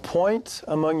 Appoint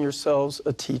among yourselves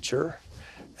a teacher,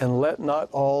 and let not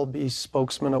all be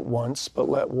spokesmen at once, but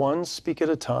let one speak at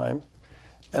a time,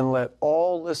 and let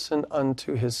all listen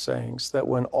unto his sayings, that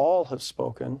when all have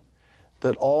spoken,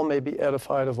 that all may be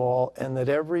edified of all, and that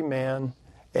every man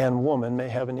and woman may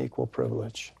have an equal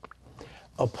privilege.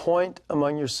 Appoint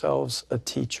among yourselves a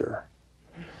teacher.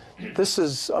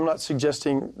 I'm not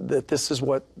suggesting that this is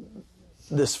what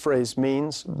this phrase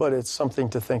means, but it's something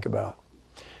to think about.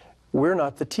 We're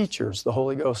not the teachers, the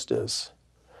Holy Ghost is.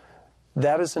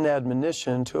 That is an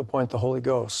admonition to appoint the Holy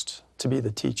Ghost to be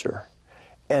the teacher.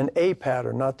 And a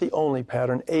pattern, not the only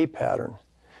pattern, a pattern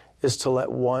is to let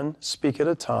one speak at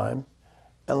a time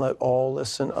and let all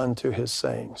listen unto his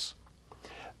sayings.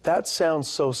 That sounds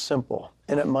so simple,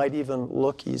 and it might even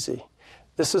look easy.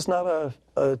 This is not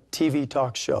a TV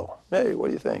talk show. Hey, what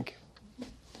do you think?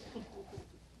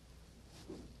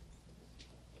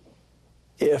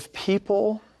 If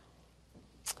people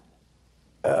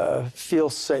feel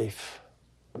safe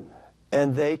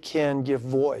and they can give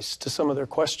voice to some of their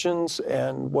questions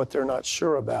and what they're not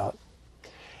sure about,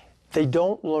 they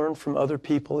don't learn from other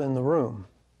people in the room,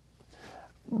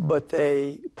 but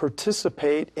they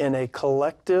participate in a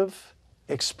collective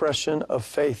expression of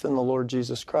faith in the Lord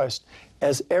Jesus Christ,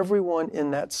 as everyone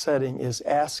in that setting is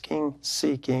asking,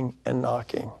 seeking, and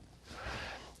knocking.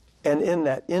 And in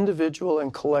that individual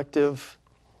and collective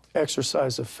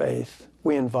exercise of faith,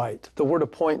 we invite. The word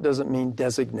appoint doesn't mean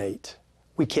designate.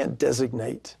 We can't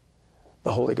designate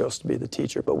the Holy Ghost to be the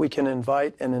teacher, but we can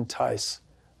invite and entice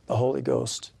the Holy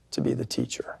Ghost to be the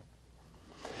teacher.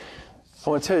 I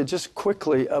want to tell you just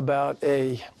quickly about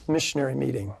a missionary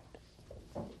meeting.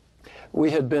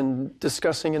 We had been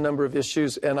discussing a number of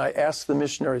issues, and I asked the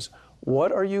missionaries,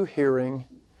 what are you hearing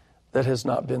that has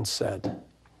not been said?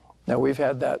 Now, we've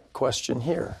had that question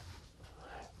here.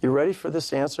 You ready for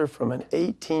this answer from an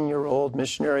 18-year-old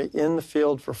missionary in the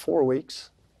field for 4 weeks?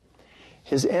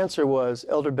 His answer was,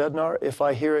 Elder Bednar, if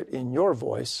I hear it in your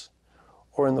voice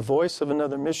or in the voice of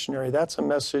another missionary, that's a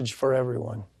message for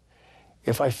everyone.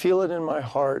 If I feel it in my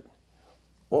heart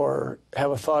or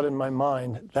have a thought in my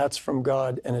mind, that's from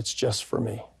God and it's just for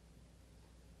me.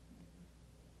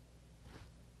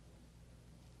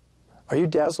 Are you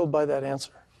dazzled by that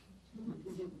answer?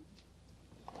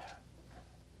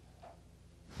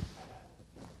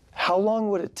 How long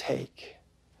would it take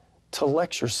to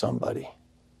lecture somebody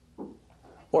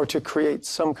or to create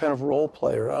some kind of role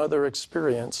play or other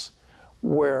experience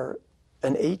where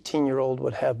an 18-year-old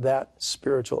would have that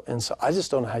spiritual insight? I just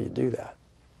don't know how you do that.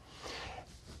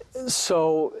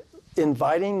 So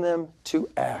inviting them to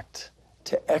act,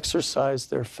 to exercise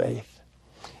their faith,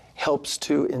 helps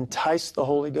to entice the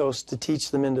Holy Ghost to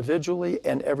teach them individually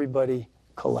and everybody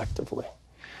collectively.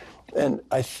 And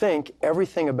I think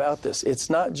everything about this, it's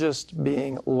not just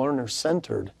being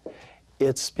learner-centered,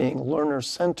 It's being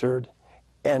learner-centered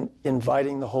and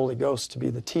inviting the Holy Ghost to be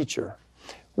the teacher.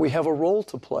 We have a role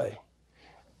to play.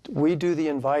 We do the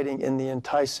inviting and the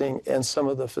enticing and some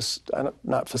of the,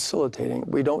 not facilitating.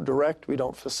 We don't direct, we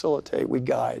don't facilitate, we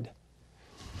guide.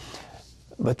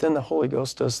 But then the Holy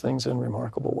Ghost does things in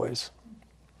remarkable ways.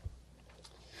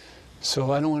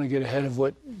 So I don't want to get ahead of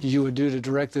what you would do to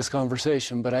direct this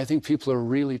conversation, but I think people are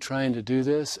really trying to do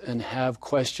this and have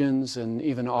questions and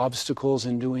even obstacles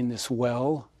in doing this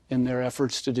well in their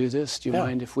efforts to do this. Do you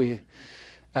mind if we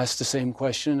ask the same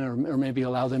question or maybe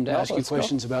allow them to ask you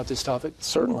questions about this topic?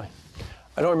 Certainly.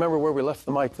 I don't remember where we left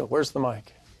the mic, though. Where's the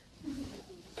mic?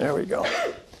 There we go.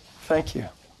 Thank you.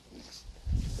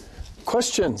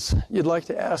 Questions you'd like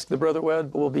to ask the Brother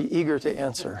Wed, but we'll be eager to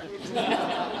answer.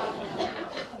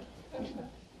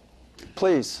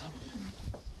 Please.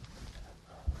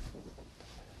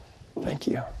 Thank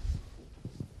you.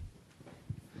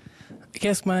 I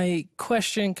guess my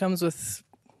question comes with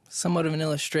somewhat of an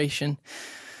illustration.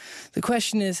 The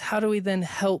question is, how do we then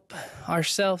help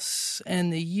ourselves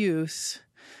and the youth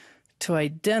to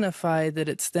identify that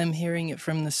it's them hearing it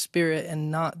from the Spirit and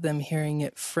not them hearing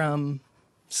it from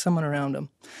someone around them?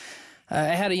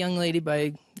 I had a young lady,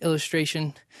 by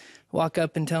illustration, walk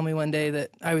up and tell me one day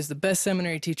that I was the best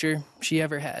seminary teacher she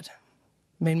ever had.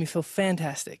 Made me feel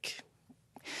fantastic.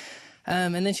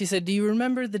 And then she said, "Do you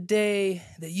remember the day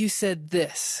that you said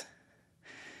this?"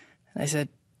 And I said,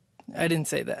 "I didn't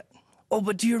say that." "Oh,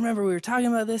 but do you remember we were talking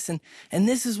about this and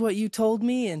this is what you told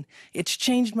me and it's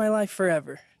changed my life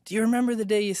forever. Do you remember the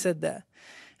day you said that?"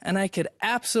 And I could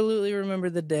absolutely remember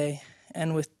the day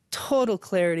and with total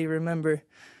clarity remember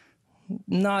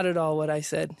not at all what I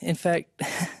said. In fact,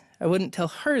 I wouldn't tell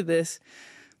her this.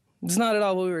 It's not at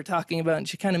all what we were talking about, and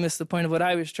she kind of missed the point of what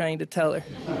I was trying to tell her.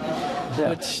 Yeah.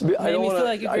 Which made me feel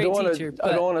like a great teacher.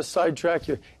 I don't want to sidetrack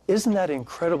you. Isn't that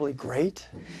incredibly great?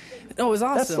 No, it was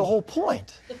awesome. That's the whole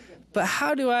point. But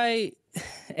how do I...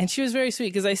 And she was very sweet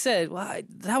because I said, "Well,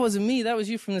 that wasn't me. That was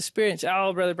you from the Spirit." And she,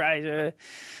 "Oh, Brother Bryce."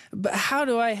 But how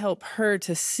do I help her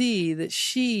to see that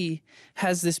she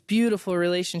has this beautiful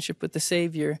relationship with the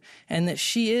Savior and that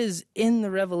she is in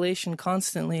the revelation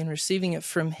constantly and receiving it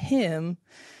from Him,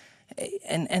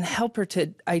 and help her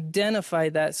to identify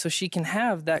that so she can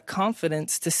have that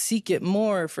confidence to seek it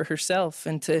more for herself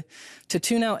and to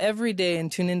tune out every day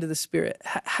and tune into the Spirit?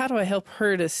 How do I help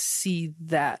her to see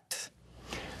that?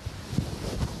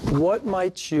 What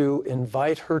might you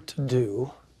invite her to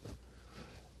do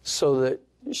so that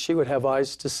she would have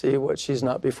eyes to see what she's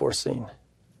not before seen?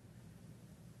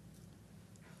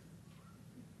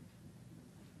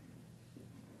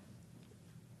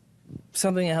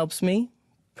 Something that helps me,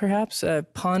 perhaps,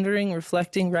 pondering,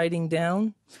 reflecting, writing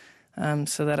down,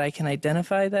 so that I can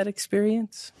identify that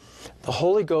experience. The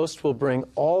Holy Ghost will bring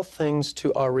all things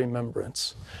to our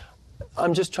remembrance.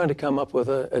 I'm just trying to come up with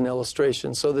an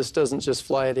illustration so this doesn't just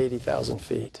fly at 80,000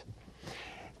 feet.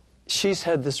 She's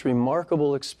had this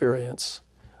remarkable experience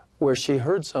where she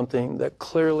heard something that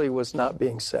clearly was not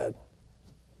being said.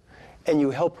 And you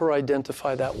help her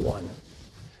identify that one.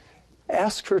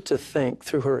 Ask her to think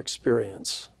through her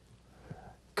experience.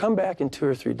 Come back in 2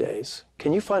 or 3 days.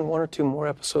 Can you find 1 or 2 more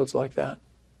episodes like that?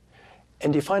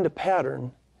 And do you find a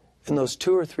pattern in those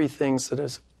 2 or 3 things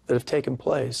that have taken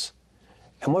place?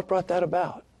 And what brought that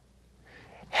about?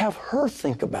 Have her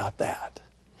think about that.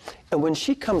 And when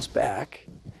she comes back,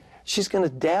 she's going to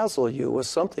dazzle you with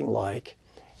something like,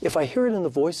 if I hear it in the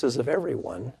voices of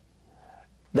everyone,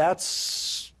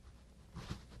 that's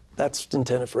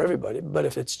intended for everybody. But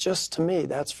if it's just to me,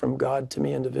 that's from God to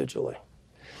me individually.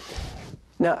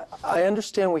 Now, I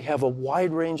understand we have a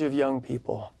wide range of young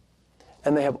people,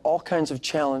 and they have all kinds of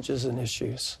challenges and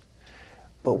issues.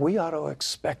 But we ought to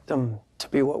expect them to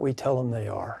be what we tell them they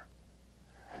are.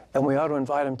 And we ought to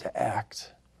invite them to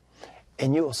act.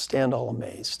 And you will stand all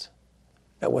amazed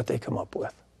at what they come up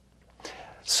with.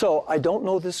 So I don't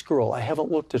know this girl. I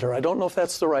haven't looked at her. I don't know if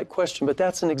that's the right question, but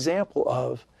that's an example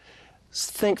of,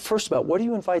 think first about what do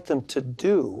you invite them to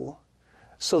do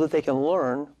so that they can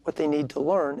learn what they need to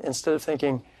learn instead of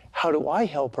thinking, how do I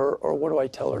help her or what do I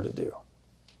tell her to do?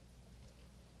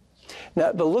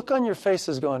 Now, the look on your face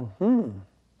is going,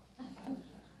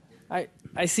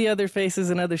 I see other faces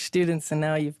and other students, and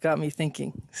now you've got me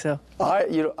thinking. So I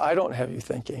don't have you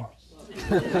thinking.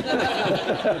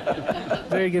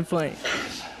 Very good point.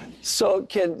 So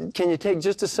can you take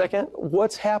just a second?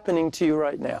 What's happening to you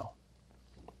right now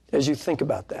as you think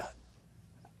about that?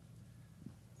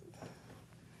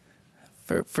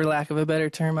 For lack of a better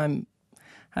term, I'm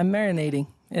marinating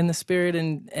in the Spirit,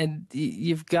 and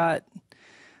you've got.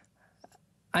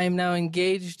 I am now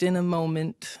engaged in a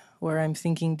moment where I'm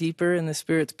thinking deeper and the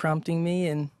Spirit's prompting me,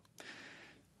 and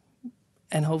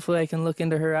hopefully I can look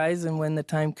into her eyes, and when the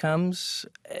time comes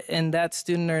and that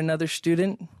student or another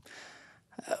student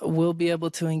will be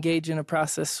able to engage in a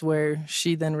process where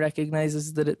she then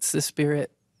recognizes that it's the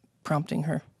Spirit prompting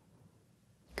her.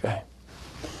 Okay.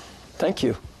 Thank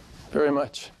you very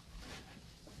much.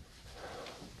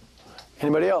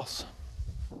 Anybody else?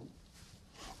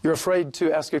 You're afraid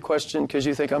to ask a question because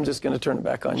you think I'm just going to turn it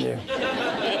back on you.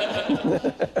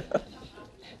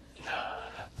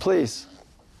 Please.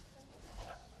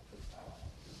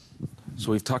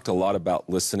 So we've talked a lot about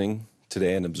listening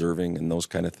today and observing and those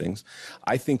kind of things.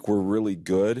 I think we're really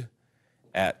good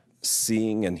at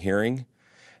seeing and hearing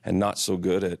and not so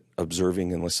good at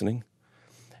observing and listening.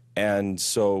 And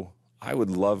so I would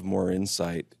love more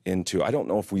insight into, I don't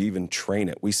know if we even train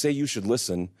it. We say you should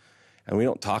listen, and we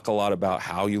don't talk a lot about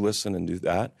how you listen and do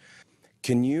that.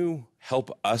 Can you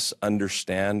help us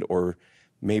understand or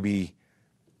maybe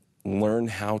learn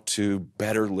how to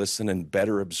better listen and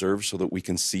better observe so that we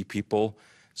can see people,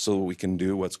 so that we can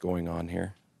do what's going on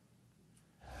here?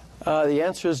 The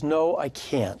answer is no, I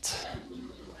can't.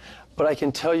 But I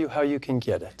can tell you how you can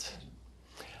get it.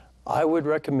 I would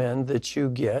recommend that you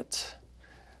get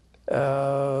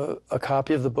a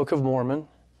copy of the Book of Mormon,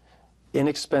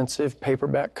 inexpensive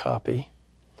paperback copy.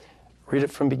 Read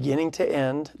it from beginning to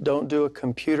end. Don't do a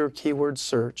computer keyword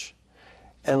search.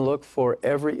 And look for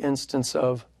every instance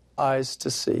of eyes to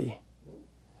see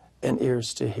and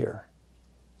ears to hear.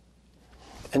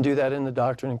 And do that in the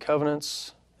Doctrine and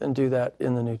Covenants, and do that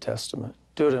in the New Testament.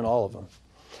 Do it in all of them.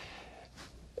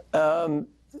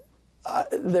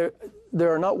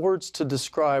 There are not words to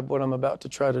describe what I'm about to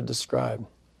try to describe.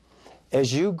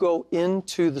 As you go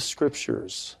into the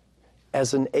Scriptures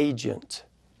as an agent,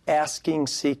 asking,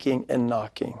 seeking, and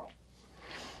knocking,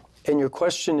 and your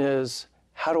question is,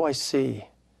 how do I see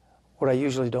what I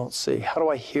usually don't see? How do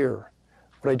I hear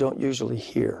what I don't usually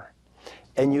hear?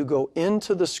 And you go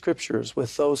into the Scriptures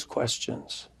with those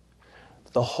questions,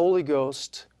 the Holy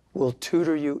Ghost will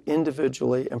tutor you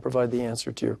individually and provide the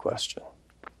answer to your question.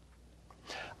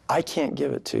 I can't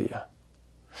give it to you.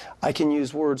 I can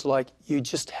use words like, you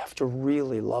just have to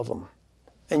really love them,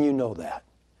 and you know that.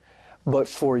 But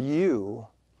for you,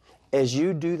 as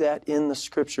you do that in the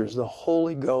Scriptures, the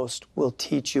Holy Ghost will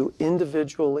teach you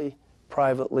individually,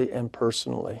 privately, and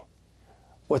personally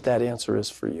what that answer is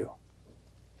for you.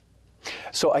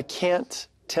 So I can't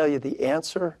tell you the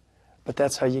answer, but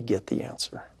that's how you get the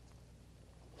answer.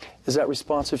 Is that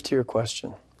responsive to your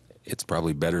question? It's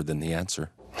probably better than the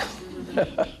answer.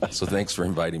 So thanks for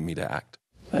inviting me to act.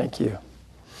 Thank you.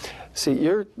 See,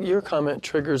 your comment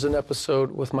triggers an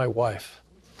episode with my wife.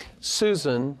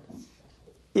 Susan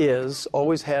is,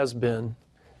 always has been,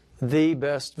 the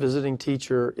best visiting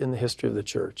teacher in the history of the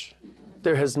church.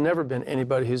 There has never been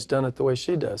anybody who's done it the way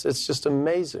she does. It's just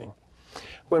amazing.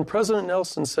 When President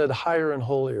Nelson said higher and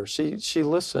holier, she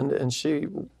listened and she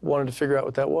wanted to figure out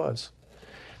what that was.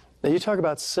 Now you talk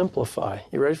about simplify.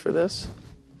 You ready for this?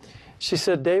 She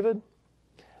said, David,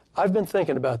 I've been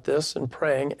thinking about this and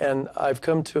praying, and I've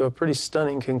come to a pretty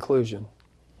stunning conclusion.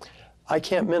 I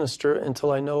can't minister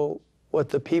until I know what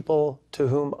the people to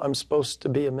whom I'm supposed to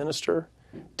be a minister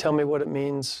tell me what it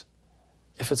means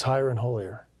if it's higher and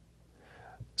holier.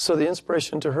 So the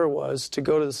inspiration to her was to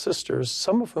go to the sisters,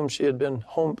 some of whom she had been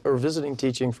home or visiting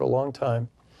teaching for a long time.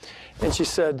 And she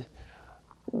said,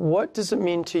 what does it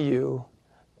mean to you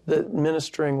that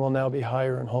ministering will now be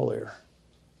higher and holier?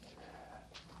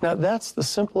 Now that's the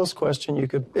simplest question you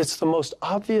could, it's the most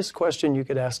obvious question you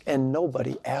could ask, and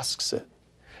nobody asks it,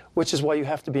 which is why you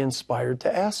have to be inspired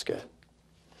to ask it.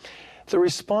 The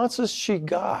responses she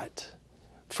got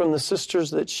from the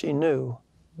sisters that she knew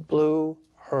blew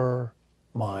her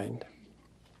mind.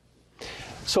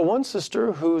 So one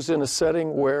sister who's in a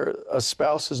setting where a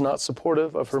spouse is not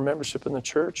supportive of her membership in the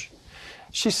church,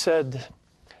 she said,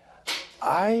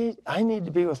 I need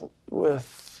to be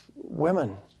with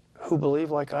women who believe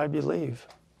like I believe.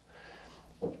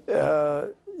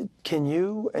 Can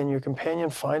you and your companion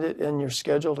find it in your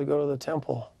schedule to go to the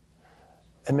temple?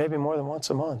 And maybe more than once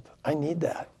a month. I need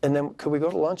that. And then could we go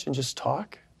to lunch and just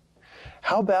talk?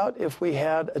 How about if we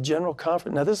had a general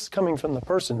conference? Now this is coming from the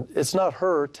person. It's not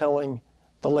her telling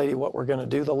the lady what we're going to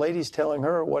do. The lady's telling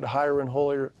her what higher and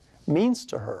holier means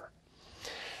to her.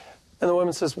 And the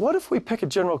woman says, what if we pick a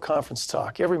general conference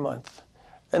talk every month?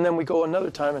 And then we go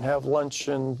another time and have lunch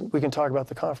and we can talk about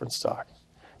the conference talk.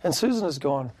 And Susan is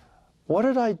going, what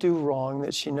did I do wrong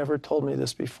that she never told me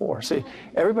this before? See,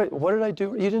 everybody, what did I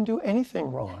do? You didn't do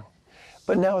anything wrong.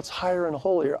 But now it's higher and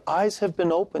holier. Eyes have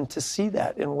been opened to see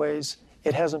that in ways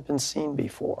it hasn't been seen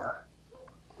before.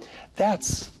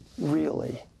 That's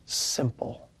really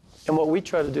simple. And what we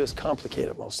try to do is complicate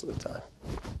it most of the time.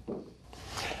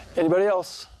 Anybody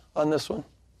else on this one?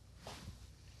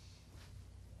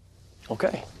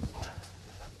 Okay.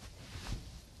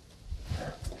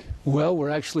 Well, we're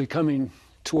actually coming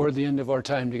toward the end of our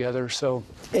time together, so...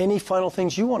 Any final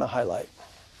things you want to highlight?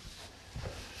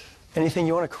 Anything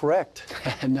you want to correct?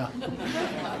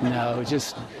 No,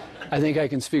 just, I think I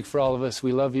can speak for all of us.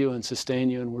 We love you and sustain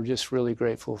you, and we're just really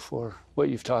grateful for what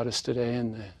you've taught us today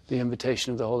and the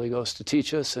invitation of the Holy Ghost to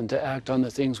teach us and to act on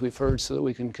the things we've heard so that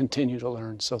we can continue to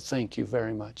learn. So thank you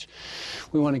very much.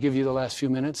 We want to give you the last few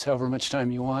minutes, however much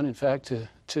time you want, in fact,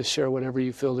 to share whatever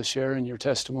you feel to share in your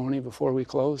testimony before we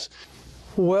close.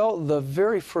 Well, the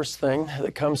very first thing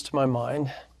that comes to my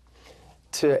mind,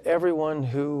 to everyone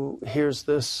who hears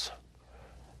this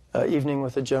evening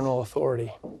with a general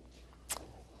authority,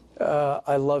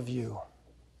 I love you.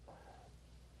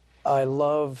 I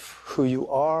love who you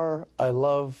are. I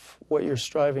love what you're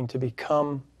striving to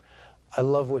become. I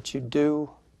love what you do.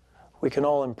 We can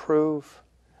all improve,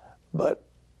 but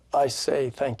I say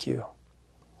thank you.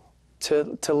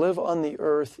 To live on the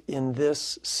earth in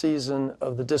this season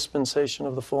of the dispensation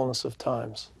of the fullness of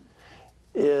times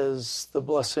is the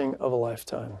blessing of a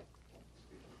lifetime.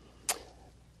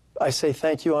 I say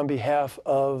thank you on behalf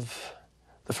of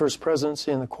the First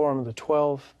Presidency and the Quorum of the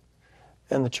 12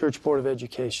 and the Church Board of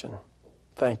Education.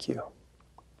 Thank you.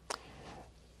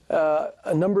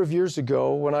 A number of years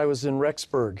ago, when I was in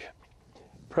Rexburg,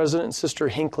 President and Sister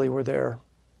Hinckley were there,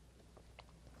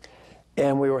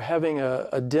 and we were having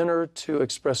a dinner to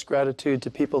express gratitude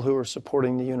to people who were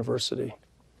supporting the university.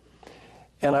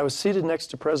 And I was seated next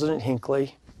to President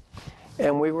Hinckley,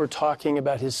 and we were talking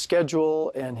about his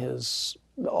schedule and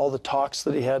all the talks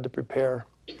that he had to prepare.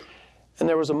 And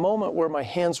there was a moment where my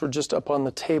hands were just up on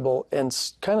the table, and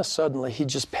kind of suddenly he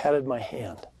just patted my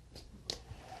hand.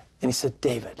 And he said,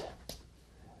 "David,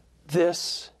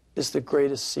 this is the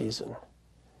greatest season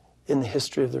in the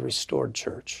history of the restored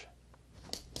church.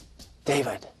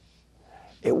 David,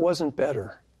 it wasn't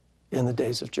better in the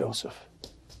days of Joseph.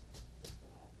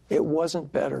 It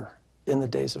wasn't better in the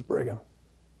days of Brigham.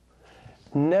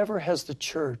 Never has the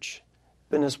church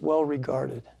been as well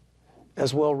regarded,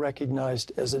 as well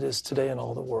recognized as it is today in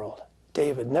all the world.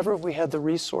 David, never have we had the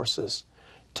resources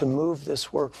to move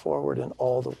this work forward in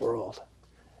all the world.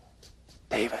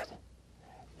 David,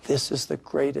 this is the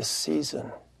greatest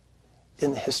season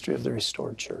in the history of the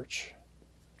restored church."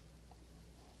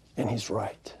 And he's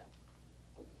right.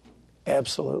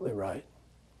 Absolutely right.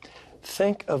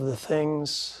 Think of the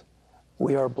things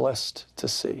we are blessed to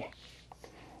see.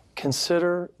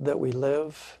 Consider that we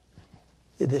live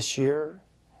this year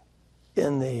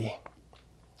in the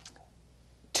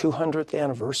 200th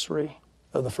anniversary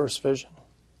of the first vision.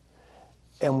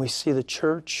 And we see the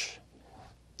church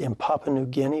in Papua New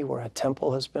Guinea, where a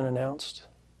temple has been announced,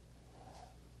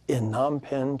 in Phnom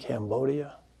Penh,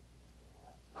 Cambodia.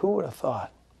 Who would have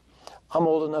thought? I'm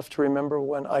old enough to remember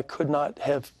when I could not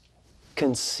have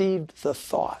conceived the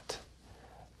thought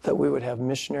that we would have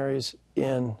missionaries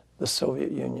in the Soviet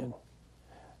Union.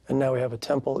 And now we have a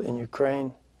temple in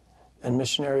Ukraine and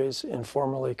missionaries in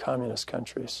formerly communist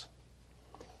countries.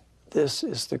 This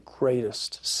is the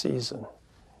greatest season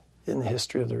in the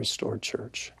history of the restored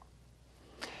church.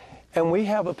 And we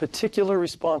have a particular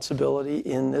responsibility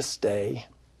in this day.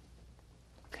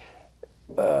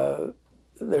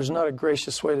 There's not a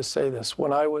gracious way to say this.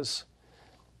 When I was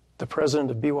the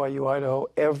president of BYU Idaho,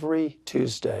 every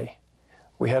Tuesday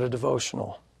we had a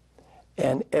devotional.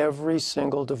 And every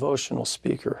single devotional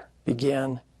speaker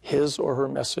began his or her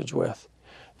message with,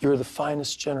 "You're the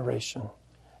finest generation.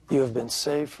 You have been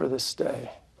saved for this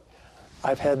day."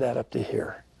 I've had that up to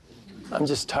here. I'm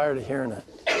just tired of hearing it.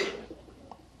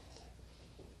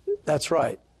 That's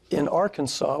right. In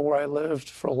Arkansas, where I lived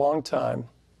for a long time,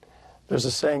 there's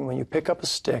a saying, when you pick up a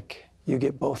stick, you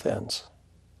get both ends.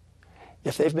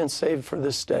 If they've been saved for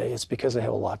this day, it's because they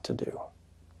have a lot to do.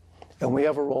 And we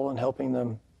have a role in helping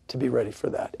them to be ready for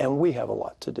that. And we have a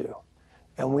lot to do.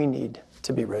 And we need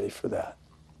to be ready for that.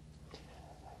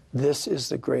 This is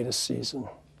the greatest season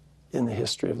in the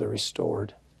history of the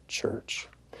restored church.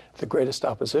 The greatest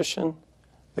opposition,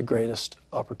 the greatest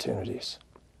opportunities.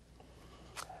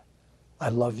 I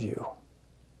love you,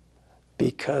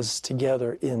 because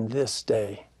together in this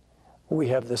day, we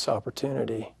have this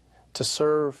opportunity to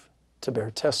serve, to bear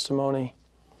testimony,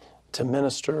 to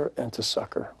minister, and to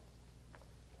succor.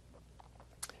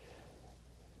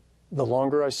 The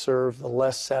longer I serve, the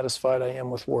less satisfied I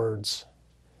am with words.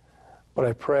 But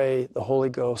I pray the Holy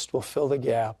Ghost will fill the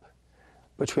gap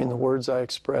between the words I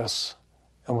express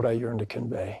and what I yearn to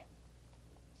convey.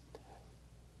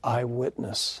 I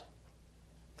witness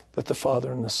that the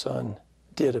Father and the Son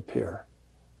did appear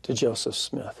to Joseph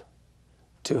Smith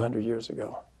 200 years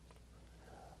ago.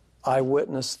 I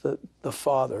witness that the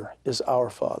Father is our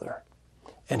Father,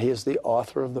 and He is the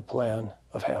author of the plan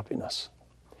of happiness.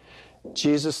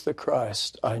 Jesus the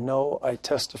Christ, I know, I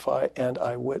testify, and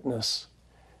I witness,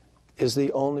 is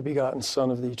the only begotten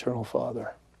Son of the eternal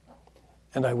Father.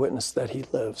 And I witness that He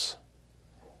lives.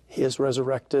 He is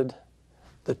resurrected.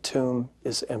 The tomb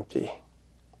is empty.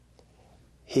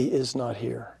 He is not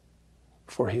here,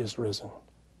 for He is risen.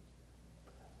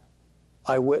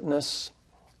 I witness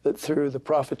that through the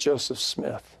prophet Joseph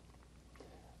Smith,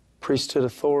 priesthood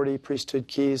authority, priesthood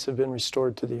keys have been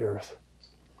restored to the earth,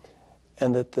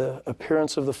 and that the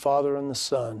appearance of the Father and the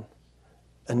Son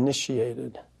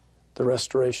initiated the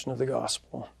restoration of the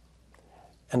gospel.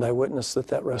 And I witness that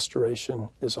that restoration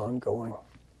is ongoing.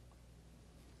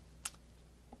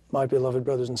 My beloved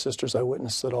brothers and sisters, I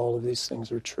witness that all of these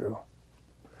things are true.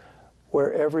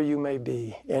 Wherever you may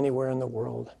be, anywhere in the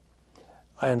world,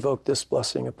 I invoke this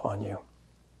blessing upon you,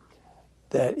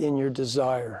 that in your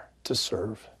desire to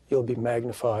serve, you'll be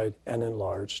magnified and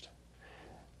enlarged,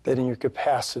 that in your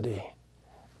capacity,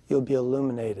 you'll be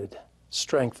illuminated,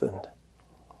 strengthened,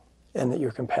 and that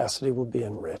your capacity will be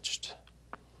enriched.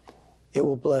 It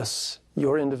will bless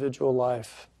your individual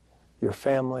life, your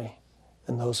family,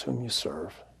 and those whom you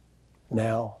serve,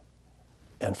 now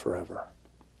and forever.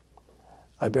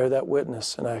 I bear that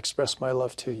witness, and I express my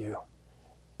love to you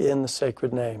in the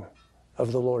sacred name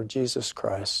of the Lord Jesus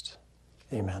Christ.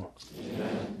 Amen.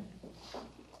 Amen.